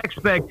 Our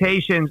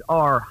expectations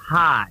are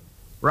high,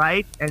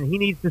 right? And he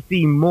needs to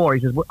see more.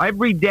 He says,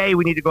 every day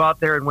we need to go out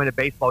there and win a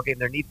baseball game.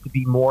 There needs to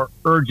be more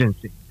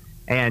urgency.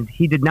 And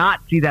he did not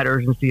see that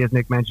urgency, as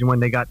Nick mentioned, when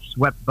they got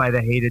swept by the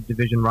hated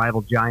division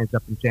rival Giants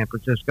up in San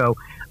Francisco.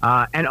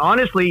 And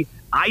honestly,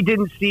 I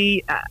didn't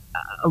see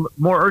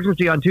more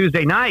urgency on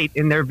Tuesday night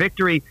in their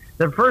victory.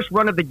 Their first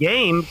run of the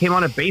game came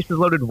on a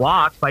bases-loaded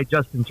walk by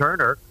Justin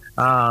Turner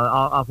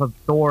off of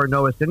Thor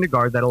Noah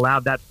Syndergaard that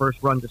allowed that first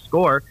run to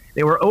score.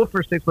 They were 0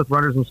 for 6 with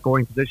runners in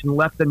scoring position,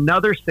 left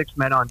another 6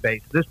 men on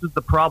base. This is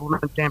the problem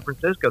in San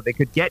Francisco. They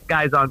could get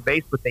guys on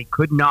base, but they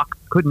could not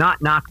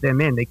knock them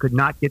in. They could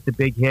not get the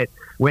big hit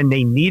when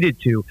they needed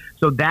to.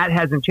 So that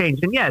hasn't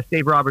changed. And yes,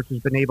 Dave Roberts has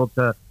been able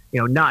to,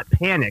 not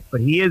panic,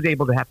 but he is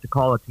able to have to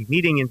call a team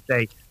meeting and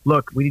say,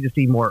 look, we need to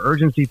see more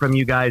urgency from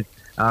you guys.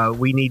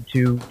 We need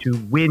to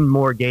win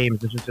more games.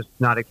 This is just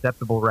not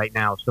acceptable right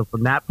now. So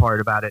from that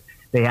part about it,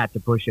 they had to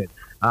push it.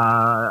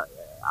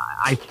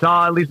 I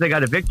saw at least they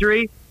got a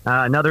victory,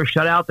 another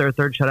shutout, their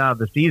third shutout of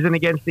the season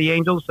against the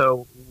Angels.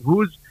 So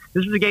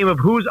this is a game of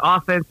whose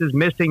offense is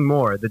missing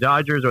more, the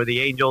Dodgers or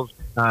the Angels.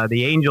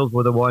 The Angels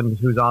were the ones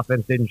whose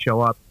offense didn't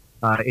show up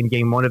in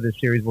game one of this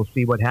series. We'll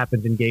see what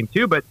happens in game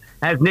two. But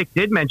as Nick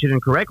did mention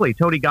incorrectly,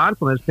 Tony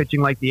Gonsolin is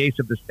pitching like the ace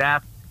of the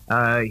staff.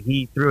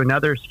 He threw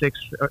another six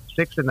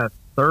and a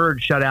third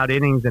shutout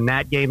innings in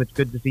that game. It's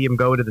good to see him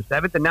go to the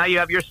seventh. And now you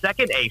have your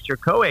second ace, your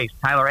co-ace,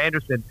 Tyler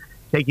Anderson,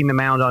 taking the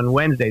mound on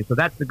Wednesday. So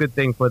that's the good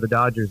thing for the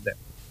Dodgers there.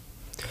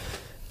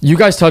 You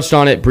guys touched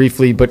on it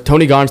briefly, but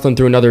Tony Gonsolin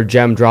threw another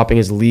gem, dropping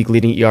his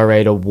league-leading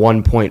ERA to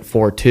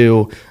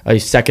 1.42, a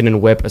second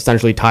in WHIP,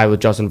 essentially tied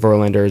with Justin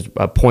Verlander's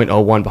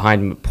 0.01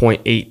 behind him,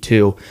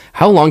 0.82.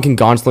 How long can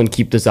Gonsolin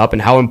keep this up,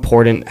 and how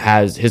important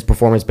has his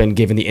performance been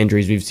given the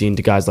injuries we've seen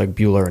to guys like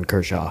Buehler and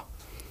Kershaw?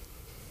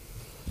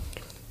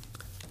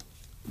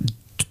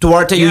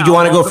 Duarte, you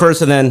want to go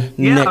first, and then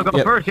Nick? I'll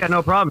go first. Yeah,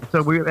 no problem.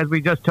 So as we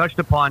just touched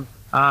upon,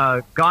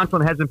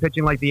 Gonsolin has been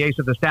pitching like the ace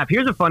of the staff.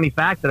 Here's a funny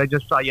fact that I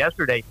just saw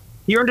yesterday.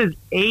 He earned his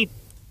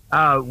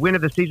 8th win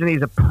of the season.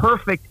 He's a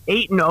perfect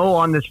 8-0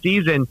 on the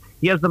season.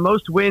 He has the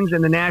most wins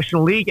in the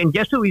National League. And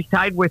guess who he's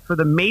tied with for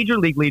the Major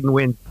League leading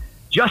wins?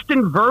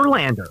 Justin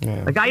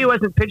Verlander, a guy who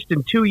hasn't pitched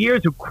in 2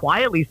 years, who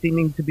quietly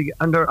seeming to be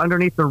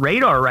underneath the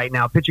radar right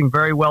now, pitching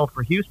very well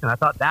for Houston. I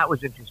thought that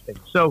was interesting.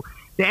 So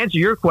to answer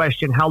your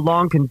question, how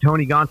long can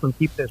Tony Gonsolin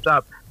keep this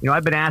up?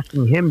 I've been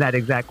asking him that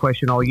exact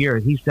question all year.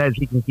 He says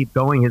he can keep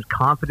going. His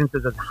confidence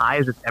is as high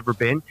as it's ever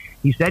been.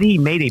 He said he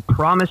made a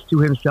promise to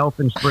himself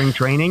in spring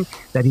training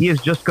that he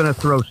is just going to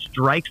throw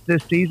strikes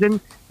this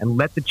season and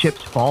let the chips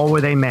fall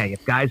where they may.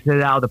 If guys hit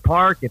it out of the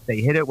park, if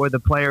they hit it where the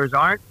players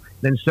aren't,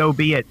 then so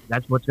be it.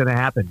 That's what's going to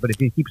happen. But if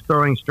he keeps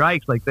throwing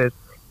strikes like this,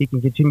 he can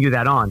continue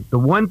that on. The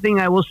one thing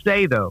I will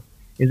say, though,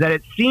 is that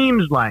it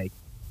seems like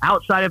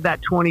outside of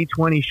that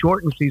 2020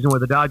 shortened season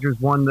where the Dodgers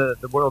won the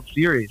World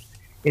Series,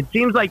 it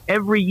seems like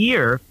every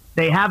year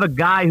they have a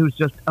guy who's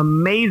just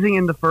amazing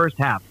in the first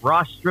half.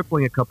 Ross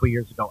Stripling a couple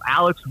years ago,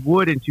 Alex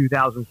Wood in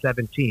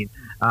 2017,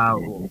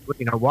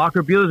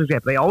 Walker Buehler's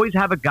example. They always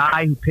have a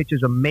guy who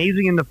pitches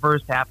amazing in the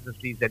first half of the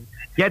season,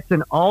 gets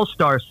an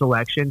all-star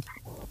selection,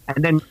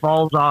 and then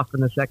falls off in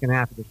the second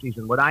half of the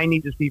season. What I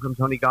need to see from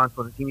Tony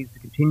Gonsolin is he needs to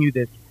continue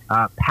this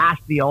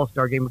past the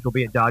all-star game, which will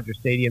be at Dodger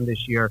Stadium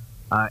this year,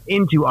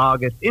 into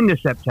August, into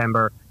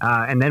September,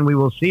 and then we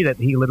will see that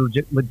he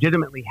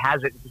legitimately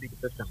has it to be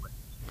consistent with.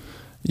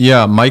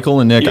 Yeah, Michael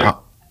and Nick. Yeah.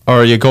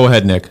 Go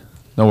ahead, Nick.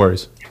 No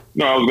worries.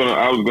 No,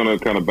 I was gonna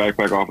kind of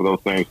backpack off of those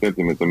same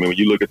sentiments. I mean, when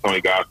you look at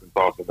Tony Gonsolin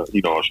tossing,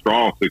 a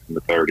strong 6 in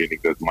the third inning,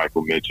 as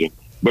Michael mentioned,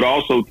 but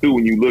also too,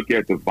 when you look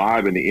at the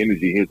vibe and the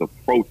energy, his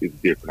approach is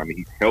different. I mean,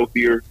 he's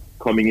healthier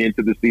coming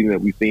into the season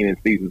that we've seen in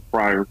seasons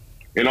prior.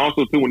 And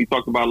also, too, when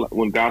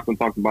Gonsolin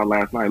talked about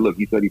last night, look,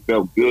 he said he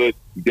felt good.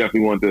 He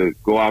definitely wanted to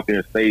go out there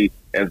and stay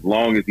as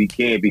long as he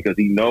can because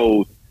he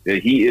knows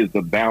that he is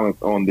the balance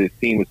on this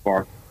team as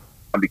far as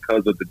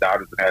because of the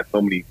Dodgers that had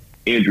so many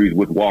injuries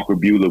with Walker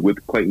Buehler,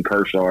 with Clayton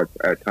Kershaw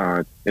at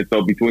times. And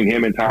so between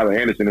him and Tyler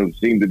Anderson, it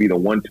seemed to be the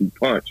 1-2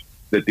 punch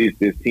that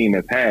this team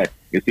has had.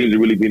 It seems to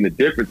really be the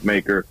difference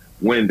maker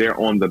when they're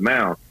on the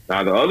mound.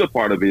 Now, the other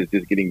part of it is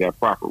just getting that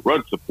proper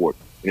run support.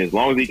 And as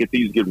long as he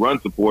continues to get run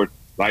support,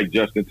 like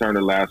Justin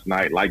Turner last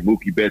night, like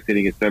Mookie Betts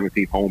hitting his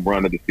 17th home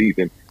run of the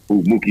season,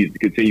 who Mookie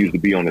continues to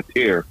be on a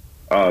tear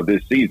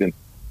this season,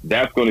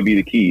 that's going to be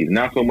the key. It's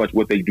not so much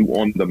what they do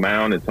on the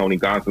mound and Tony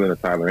Gonsolin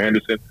and Tyler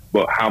Anderson,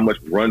 but how much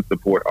run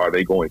support are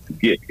they going to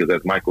get? Because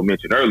as Michael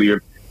mentioned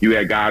earlier, you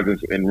had guys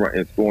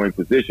in scoring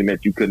position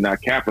that you could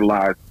not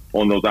capitalize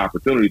on those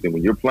opportunities. And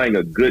when you're playing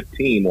a good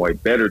team or a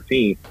better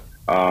team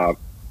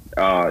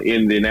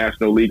in the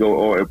National League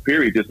or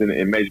period, just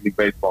in Major League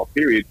Baseball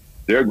period,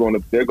 they're going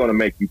to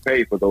make you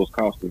pay for those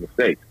costly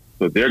mistakes.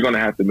 So they're going to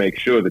have to make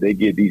sure that they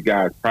give these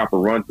guys proper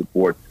run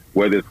support,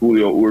 whether it's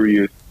Julio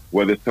Urias,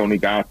 whether it's Tony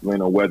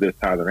Gonsolin, or whether it's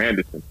Tyler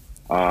Anderson.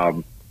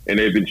 And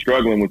they've been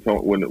struggling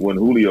when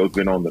Julio's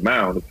been on the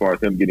mound as far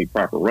as him getting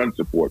proper run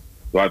support.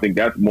 So I think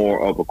that's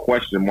more of a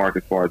question mark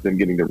as far as them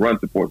getting the run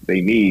support that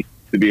they need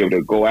to be able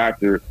to go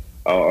after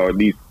or at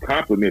least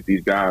compliment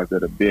these guys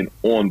that have been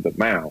on the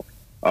mound.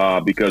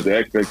 Because the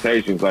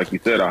expectations, like you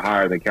said, are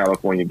higher than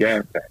California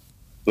gas tax.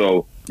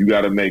 So you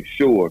got to make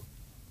sure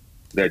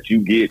that you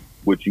get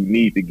what you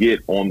need to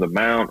get on the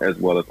mound as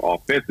well as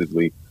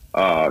offensively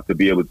to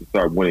be able to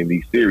start winning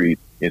these series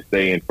and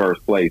stay in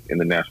first place in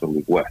the National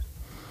League West.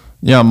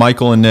 Yeah,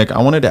 Michael and Nick, I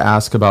wanted to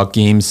ask about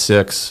Game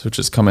 6, which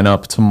is coming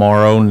up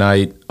tomorrow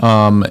night.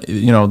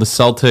 The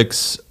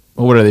Celtics,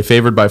 what are they,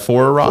 favored by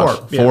 4, Raj?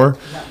 4?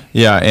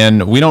 Yeah,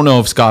 and we don't know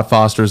if Scott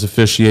Foster is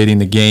officiating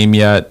the game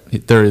yet.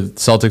 The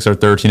Celtics are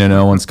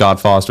 13-0, and Scott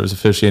Foster is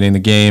officiating the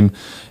game.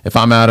 If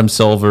I'm Adam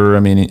Silver, I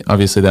mean,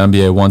 obviously the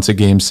NBA wants a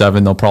Game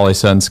 7. They'll probably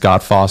send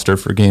Scott Foster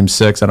for Game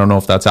 6. I don't know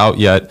if that's out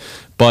yet.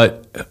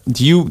 But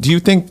do you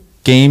think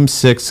Game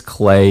 6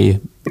 Clay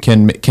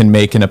can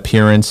make an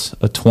appearance,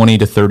 a 20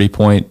 to 30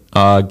 point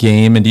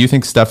game? And do you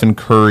think Stephen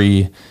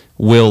Curry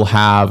will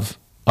have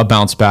a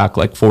bounce back,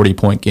 like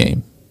 40-point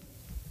game?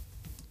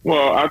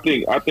 Well, I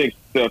think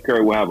Steph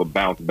Curry will have a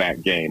bounce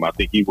back game. I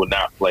think he will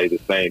not play the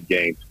same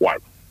game twice,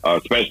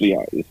 especially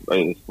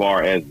as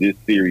far as this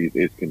series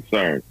is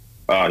concerned.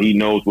 He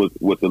knows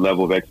what the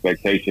level of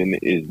expectation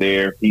is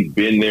there. He's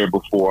been there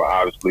before,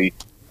 obviously.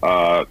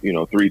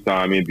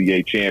 3-time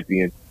NBA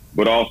champion,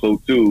 but also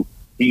too,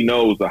 he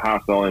knows the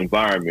hostile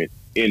environment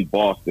in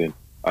Boston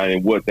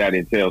and what that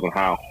entails and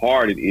how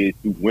hard it is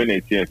to win a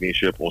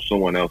championship on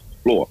someone else's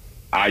floor.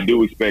 I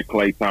do expect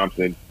Klay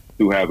Thompson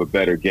to have a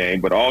better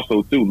game, but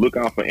also too, look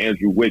out for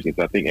Andrew Wiggins.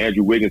 I think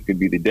Andrew Wiggins could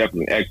be the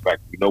definite X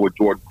factor. You know what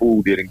Jordan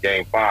Poole did in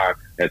Game 5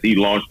 as he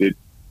launched it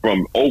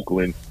from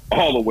Oakland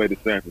all the way to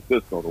San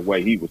Francisco, the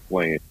way he was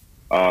playing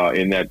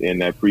in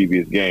that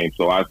previous game.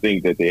 So I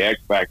think that the X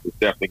factor is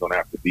definitely going to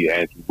have to be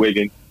Andrew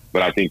Wiggins,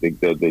 but I think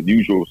the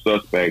usual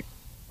suspects,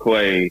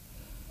 Klay,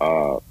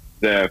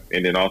 Steph,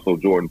 and then also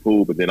Jordan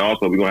Poole, but then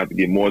also we're going to have to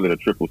get more than a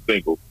triple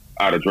single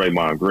out of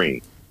Draymond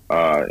Green.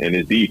 And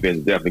his defense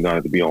is definitely going to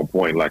have to be on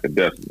point like a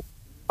decimal.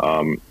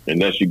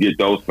 Unless you get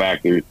those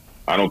factors,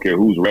 I don't care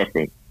who's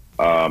reffing.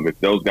 If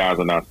those guys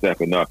are not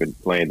stepping up and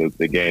playing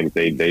the game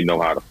that they know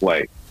how to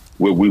play,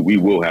 we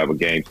will have a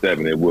Game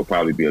 7. It will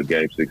probably be a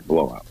Game 6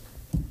 blowout.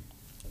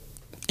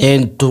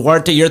 And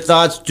Duarte, your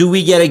thoughts? Do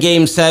we get a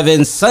Game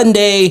 7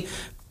 Sunday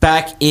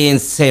back in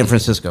San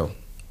Francisco?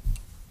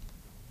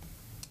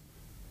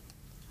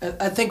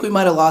 I think we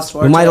might have lost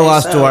Duarte. We might have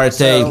lost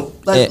Duarte. So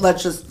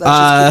let's just keep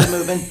it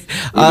moving.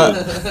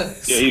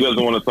 He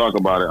doesn't want to talk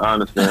about it. I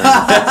understand.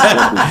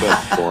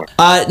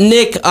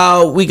 Nick,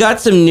 we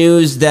got some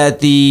news that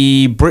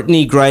the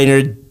Brittany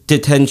Griner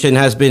detention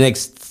has been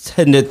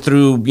extended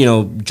through,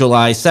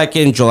 July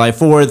 2nd, July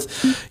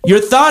 4th. Your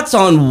thoughts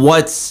on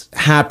what's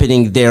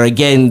happening there?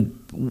 Again,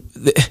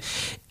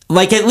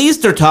 at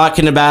least they're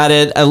talking about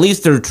it. At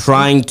least they're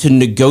trying to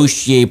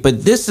negotiate.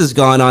 But this has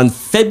gone on.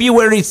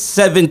 February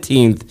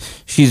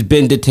 17th, she's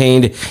been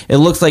detained. It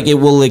looks like it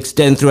will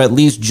extend through at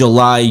least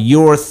July.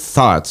 Your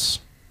thoughts?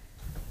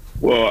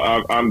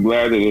 Well, I'm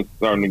glad that it's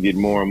starting to get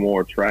more and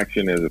more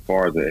traction as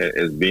far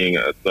as being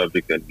a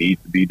subject that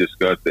needs to be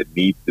discussed, that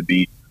needs to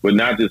be, but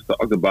not just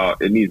talked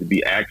about. It needs to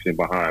be action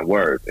behind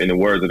words. In the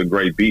words of the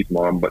great Beast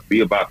Mom, but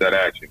be about that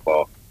action,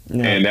 Paul.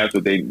 Yeah. And that's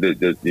what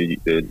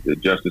the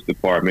Justice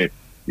Department,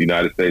 the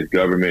United States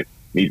government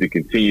needs to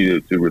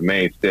continue to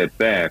remain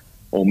steadfast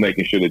on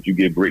making sure that you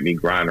get Brittany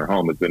Griner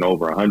home. It's been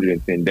over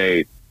 110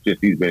 days since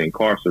he's been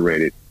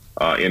incarcerated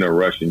in a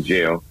Russian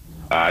jail.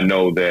 I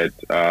know that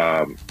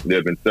there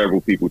have been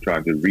several people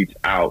trying to reach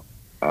out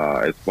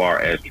as far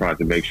as trying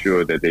to make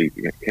sure that they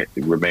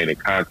remain in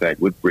contact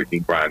with Brittany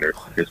Griner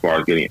as far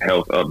as getting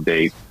health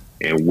updates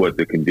and what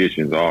the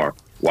conditions are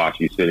while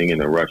she's sitting in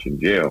the Russian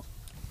jail.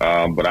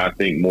 But I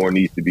think more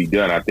needs to be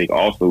done. I think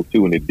also,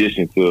 too, in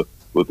addition to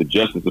what the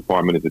Justice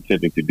Department is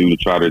attempting to do to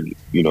try to,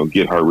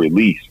 get her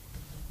released,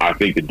 I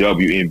think the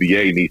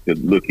WNBA needs to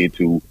look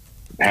into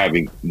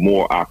having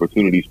more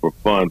opportunities for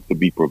funds to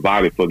be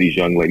provided for these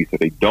young ladies so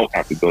they don't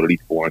have to go to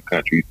these foreign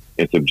countries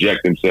and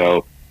subject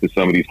themselves to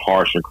some of these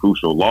harsh and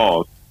crucial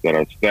laws that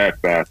are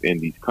steadfast in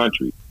these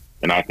countries.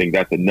 And I think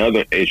that's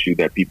another issue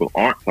that people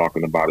aren't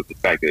talking about, is the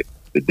fact that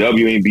the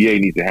WNBA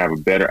needs to have a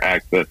better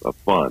access of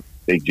funds.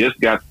 They just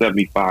got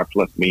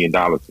 $75+ million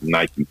from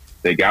Nike.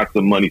 They got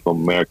some money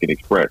from American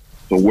Express.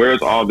 So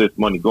where's all this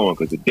money going?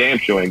 Because the damn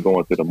show ain't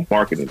going to the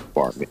marketing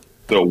department.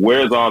 So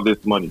where's all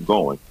this money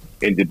going?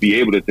 And to be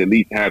able to at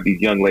least have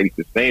these young ladies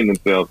sustain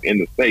themselves in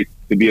the States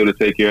to be able to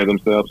take care of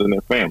themselves and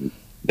their families.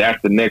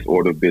 That's the next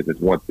order of business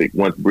once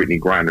Brittany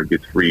Griner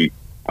gets freed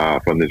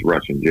from this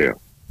Russian jail.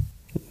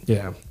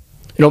 Yeah.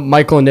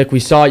 Michael and Nick,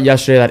 we saw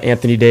yesterday that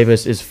Anthony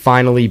Davis is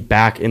finally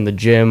back in the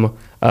gym,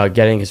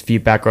 getting his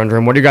feet back under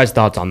him. What are your guys'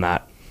 thoughts on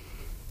that?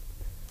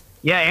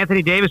 Yeah,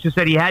 Anthony Davis, who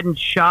said he hadn't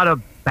shot a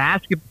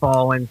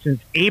basketball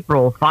since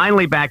April,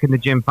 finally back in the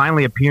gym,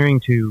 finally appearing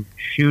to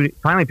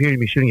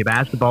be shooting a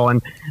basketball.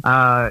 And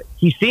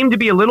he seemed to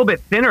be a little bit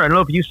thinner. I don't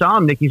know if you saw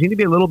him, Nick. He seemed to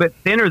be a little bit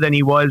thinner than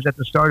he was at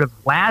the start of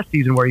last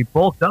season, where he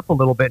bulked up a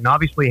little bit and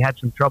obviously had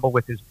some trouble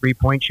with his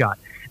three-point shot.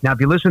 Now, if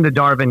you listen to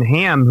Darvin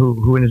Ham,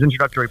 who in his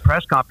introductory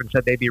press conference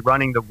said they'd be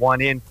running the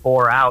 1-in,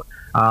 4-out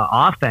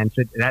offense,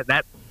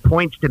 that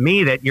points to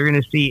me that you're going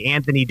to see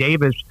Anthony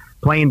Davis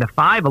playing the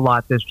 5 a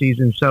lot this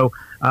season. So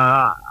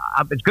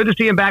it's good to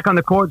see him back on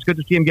the court. It's good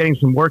to see him getting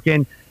some work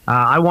in.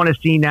 I want to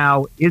see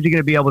now, is he going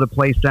to be able to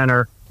play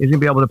center? Is he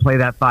going to be able to play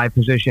that 5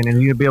 position? And is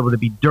he going to be able to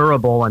be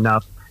durable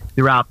enough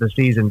throughout the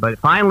season? But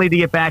finally to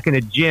get back in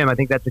the gym, I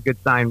think that's a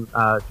good sign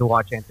to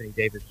watch Anthony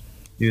Davis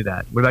do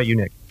that. What about you,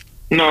 Nick?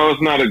 No,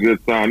 it's not a good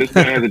sign. This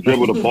man hasn't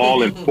dribbled the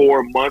ball in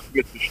 4 months,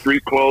 Mr.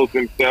 Street Clothes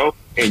himself,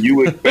 and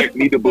you expect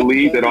me to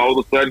believe that all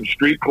of a sudden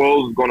Street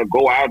Clothes is going to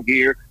go out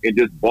here and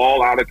just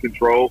ball out of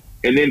control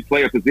and then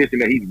play a position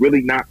that he's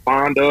really not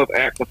fond of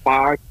at the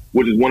 5,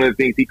 which is one of the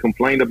things he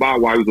complained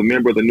about while he was a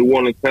member of the New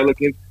Orleans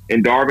Pelicans.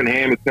 And Darvin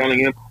Ham is telling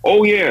him,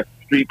 oh, yeah,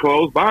 Street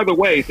Clothes, by the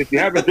way, since you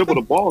haven't dribbled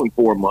the ball in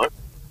 4 months,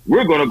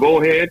 we're going to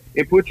go ahead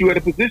and put you at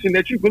a position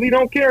that you really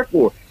don't care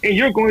for, and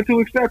you're going to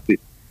accept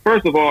it.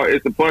 First of all,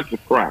 it's a bunch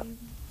of crap.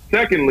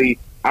 Secondly,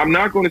 I'm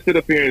not going to sit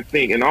up here and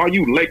think, and all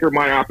you Laker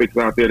myopics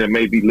out there that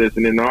may be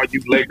listening, and all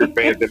you Laker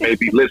fans that may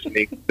be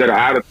listening that are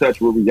out of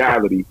touch with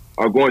reality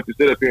are going to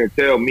sit up here and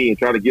tell me and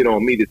try to get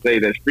on me to say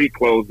that Street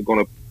Clothes is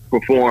going to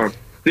perform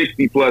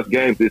 60-plus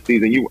games this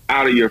season. You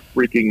out of your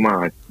freaking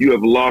mind. You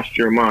have lost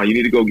your mind. You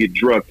need to go get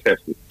drug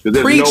tested. There's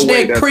preach, no way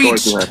Nick, that's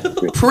preach. going to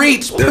happen.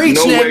 Preach, There's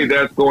no Nick. way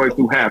that's going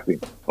to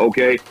happen,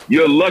 okay?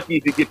 You're lucky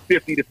to get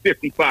 50 to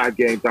 55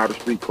 games out of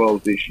Street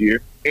Clothes this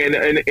year.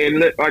 And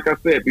like I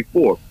said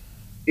before,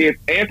 if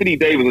Anthony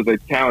Davis is a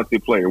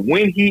talented player,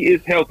 when he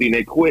is healthy, and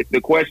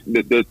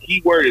the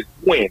key word is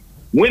when.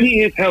 When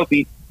he is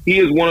healthy, he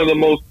is one of the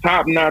most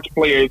top-notch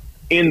players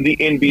in the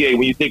NBA.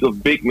 When you think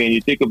of big men, you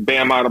think of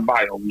Bam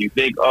Adebayo. When you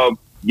think of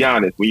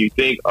Giannis, when you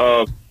think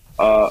of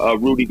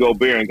Rudy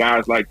Gobert and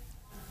guys like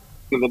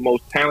one of the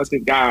most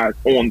talented guys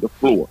on the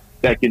floor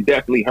that can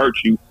definitely hurt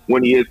you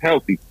when he is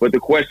healthy. But the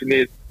question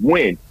is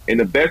when. And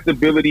the best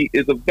ability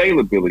is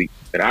availability.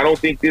 And I don't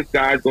think this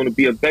guy is going to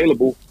be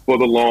available for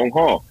the long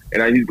haul.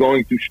 And he's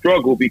going to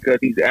struggle because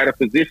he's at a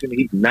position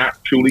he's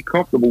not truly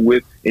comfortable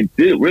with and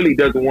really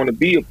doesn't want to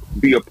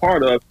be a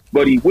part of,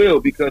 but he will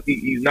because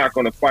he's not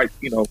going to fight,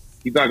 he's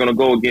not going to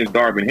go against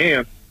Darvin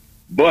Ham.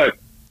 But,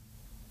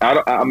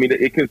 I mean,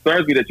 it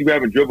concerns me that you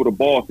haven't dribbled the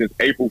ball since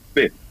April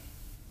 5th.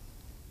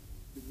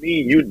 To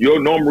me, your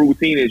normal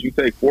routine is you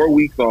take 4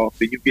 weeks off,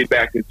 then you get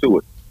back into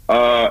it.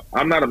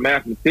 I'm not a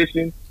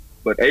mathematician,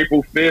 but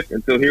April 5th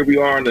until here we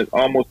are in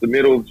almost the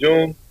middle of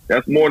June,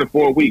 that's more than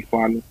 4 weeks,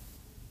 partner.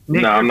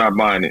 No, I'm not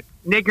buying it.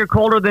 Nick, you're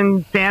colder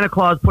than Santa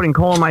Claus putting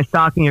coal in my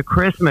stocking at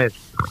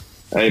Christmas.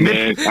 Hey,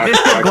 man.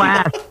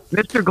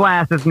 Mr.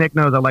 Glass, as Nick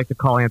knows, I like to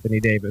call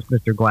Anthony Davis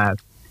Mr. Glass.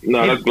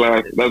 No, that's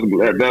Glass.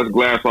 That's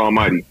Glass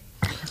Almighty.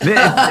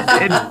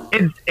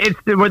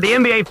 It's where the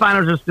NBA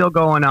Finals are still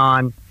going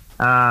on.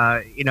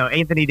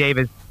 Anthony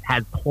Davis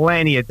has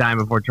plenty of time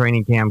before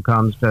training camp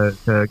comes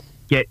to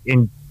get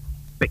in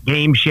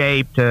game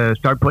shape, to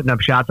start putting up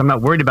shots. I'm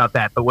not worried about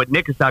that. But what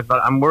Nick is talking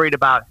about, I'm worried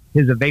about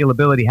his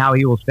availability, how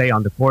he will stay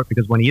on the court,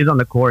 because when he is on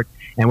the court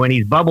and when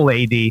he's bubble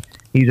AD, he's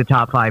a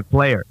top 5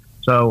 player.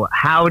 So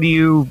how do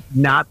you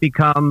not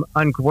become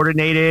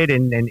uncoordinated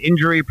and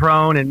injury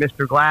prone and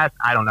Mr. Glass?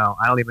 I don't know.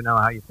 I don't even know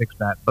how you fix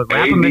that. But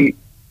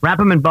wrap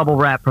him in bubble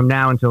wrap from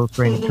now until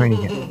training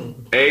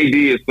camp. AD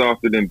is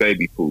softer than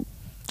baby poop.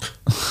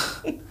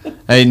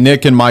 Hey,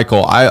 Nick and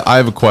Michael, I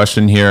have a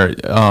question here,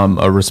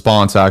 a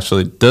response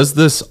actually. Does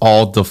this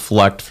all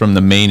deflect from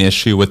the main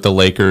issue with the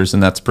Lakers,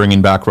 and that's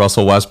bringing back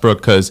Russell Westbrook?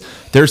 Because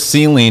their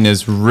ceiling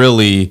is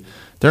really,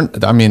 they're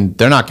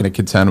not going to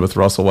contend with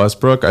Russell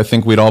Westbrook. I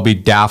think we'd all be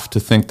daft to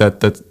think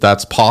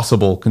that's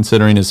possible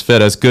considering his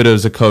fit. As good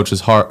as a coach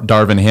as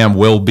Darvin Ham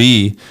will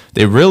be,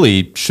 they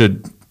really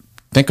should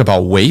think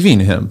about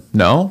waiving him.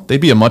 No?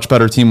 They'd be a much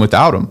better team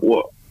without him.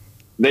 Well,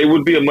 they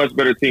would be a much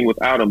better team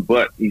without him,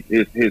 but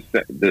his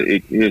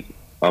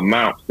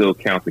amount still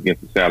counts against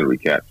the salary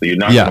cap. So you're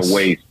not going to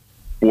waste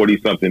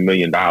 $40-something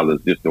million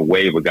just to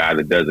waive a guy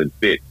that doesn't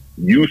fit.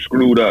 You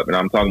screwed up, and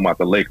I'm talking about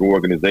the Laker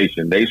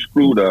organization. They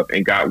screwed up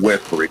and got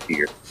Westbrook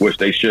here, which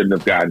they shouldn't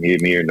have gotten him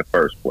here in the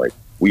first place.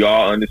 We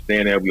all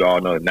understand that. We all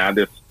know that. Now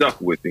they're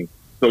stuck with him.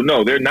 So,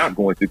 no, they're not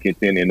going to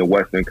contend in the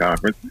Western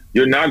Conference.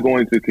 You're not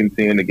going to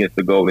contend against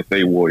the Golden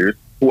State Warriors,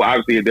 who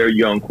obviously their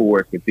young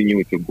core is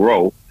continuing to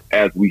grow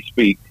as we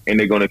speak, and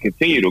they're going to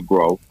continue to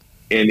grow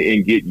and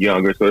get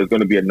younger. So there's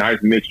going to be a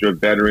nice mixture of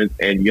veterans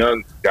and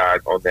young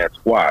guys on that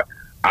squad.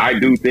 I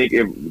do think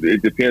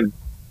it depends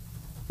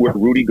where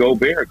Rudy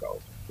Gobert goes.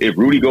 If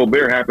Rudy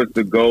Gobert happens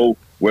to go,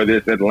 whether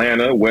it's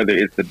Atlanta, whether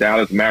it's the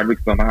Dallas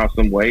Mavericks somehow,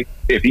 some way,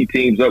 if he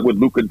teams up with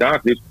Luka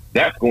Doncic,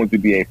 that's going to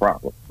be a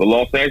problem. The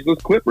Los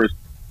Angeles Clippers,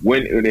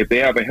 if they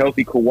have a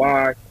healthy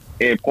Kawhi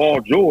and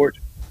Paul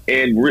George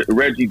and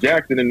Reggie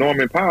Jackson and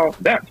Norman Powell,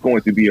 that's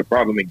going to be a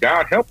problem. And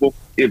God help them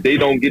if they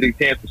don't get a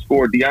chance to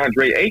score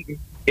DeAndre Ayton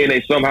and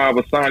they somehow have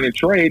a sign and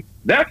trade,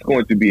 that's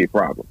going to be a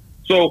problem.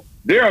 So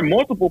there are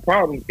multiple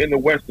problems in the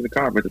Western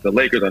Conference that the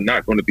Lakers are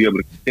not going to be able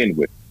to contend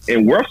with.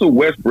 And Russell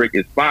Westbrook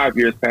is 5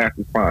 years past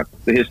his prime.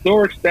 The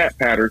historic stat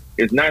pattern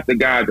is not the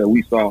guy that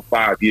we saw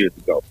 5 years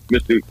ago,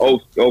 Mr.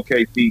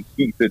 OKC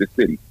key to the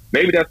city.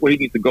 Maybe that's where he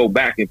needs to go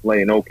back and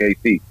play in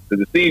OKC,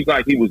 because it seems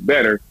like he was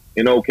better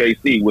in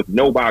OKC with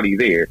nobody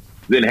there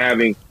than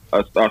having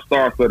a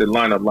star-studded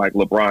lineup like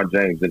LeBron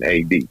James and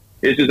AD.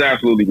 It's just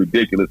absolutely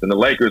ridiculous, and the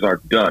Lakers are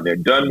done. They're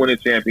done winning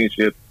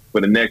championships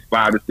for the next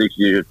 5 to 6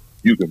 years.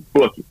 You can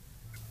book it.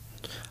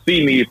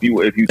 See me if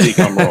you think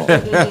I'm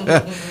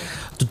wrong.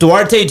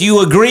 Duarte, do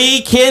you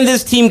agree? Can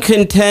this team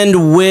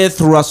contend with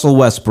Russell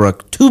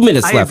Westbrook? 2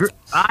 minutes left.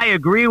 I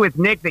agree with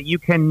Nick that you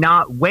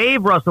cannot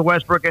waive Russell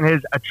Westbrook and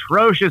his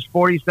atrocious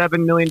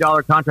 $47 million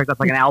contract. That's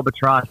like an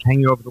albatross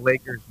hanging over the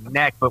Lakers'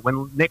 neck. But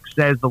when Nick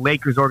says the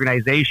Lakers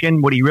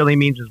organization, what he really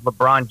means is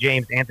LeBron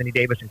James, Anthony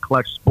Davis, and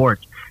Clutch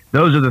Sports.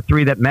 Those are the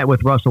three that met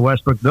with Russell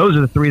Westbrook. Those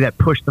are the three that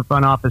pushed the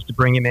front office to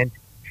bring him in.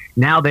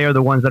 Now they are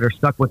the ones that are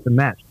stuck with the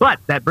mess. But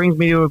that brings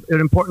me to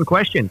an important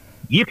question.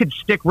 You could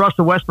stick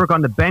Russell Westbrook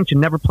on the bench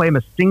and never play him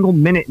a single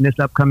minute in this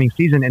upcoming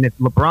season. And if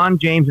LeBron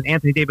James and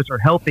Anthony Davis are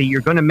healthy,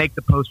 you're going to make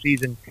the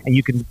postseason and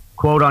you can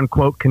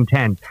quote-unquote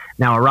contend.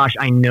 Now, Arash,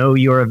 I know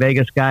you're a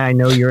Vegas guy. I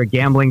know you're a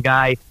gambling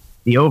guy.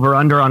 The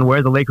over-under on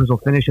where the Lakers will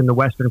finish in the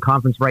Western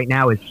Conference right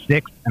now is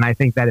 6, and I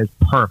think that is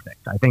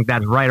perfect. I think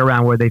that's right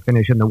around where they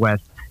finish in the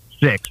West,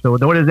 6. So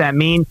what does that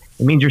mean?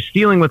 It means your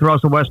ceiling with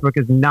Russell Westbrook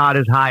is not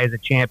as high as a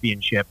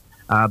championship.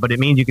 But it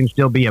means you can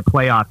still be a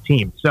playoff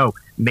team. So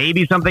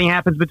maybe something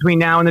happens between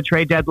now and the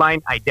trade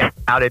deadline. I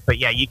doubt it. But,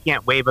 yeah, you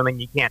can't waive him and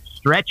you can't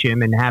stretch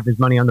him and have his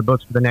money on the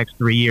books for the next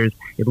 3 years.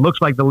 It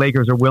looks like the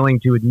Lakers are willing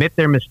to admit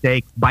their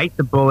mistake, bite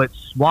the bullet,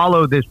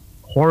 swallow this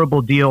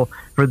horrible deal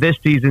for this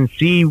season,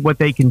 see what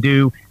they can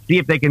do, see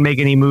if they can make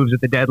any moves at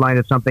the deadline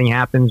if something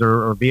happens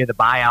or via the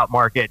buyout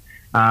market.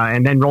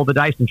 And then roll the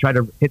dice and try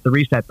to hit the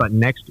reset button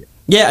next year.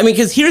 Yeah, I mean,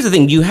 because here's the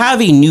thing. You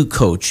have a new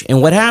coach,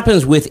 and what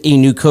happens with a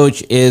new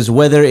coach is,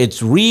 whether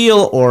it's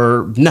real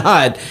or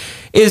not,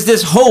 is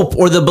this hope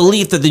or the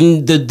belief that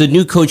the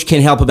new coach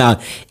can help him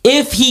out.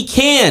 If he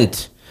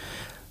can't,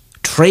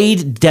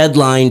 trade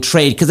deadline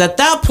trade, because at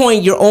that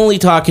point you're only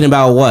talking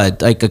about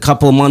what, like a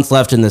couple of months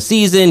left in the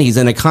season. He's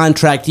in a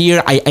contract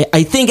year.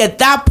 I think at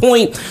that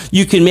point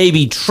you can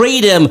maybe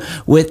trade him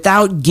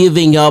without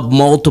giving up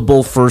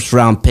multiple first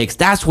round picks.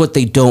 That's what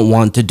they don't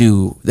want to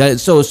do.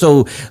 So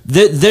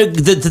they're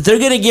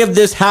going to give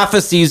this half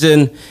a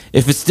season.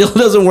 If it still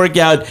doesn't work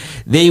out,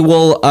 they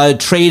will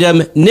trade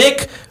him.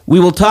 Nick, we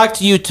will talk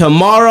to you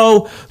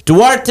tomorrow.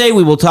 Duarte,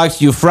 we will talk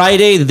to you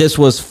Friday. This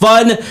was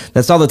fun.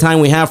 That's all the time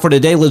we have for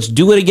today. Let's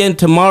do it again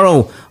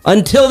tomorrow.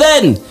 Until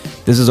then,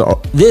 this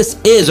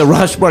is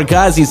Arash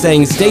Markazi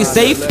saying stay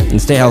safe and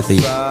stay healthy.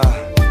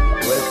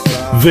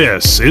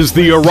 This is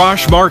the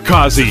Arash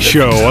Markazi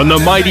Show on the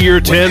Mightier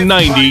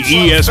 1090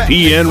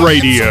 ESPN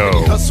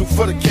Radio. Hustle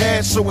for the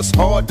cash, so it's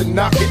hard to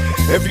knock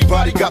it.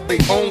 Everybody got their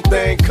own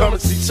thing,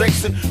 currency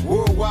chasing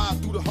worldwide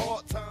through the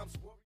hard times.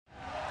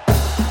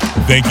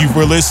 Thank you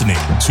for listening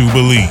to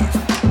Believe.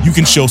 You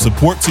can show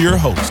support to your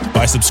host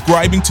by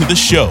subscribing to the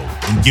show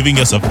and giving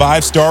us a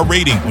 5-star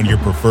rating on your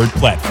preferred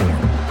platform.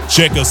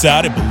 Check us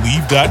out at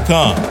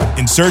Believe.com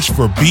and search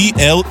for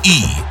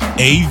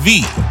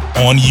BLEAV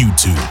on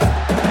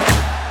YouTube.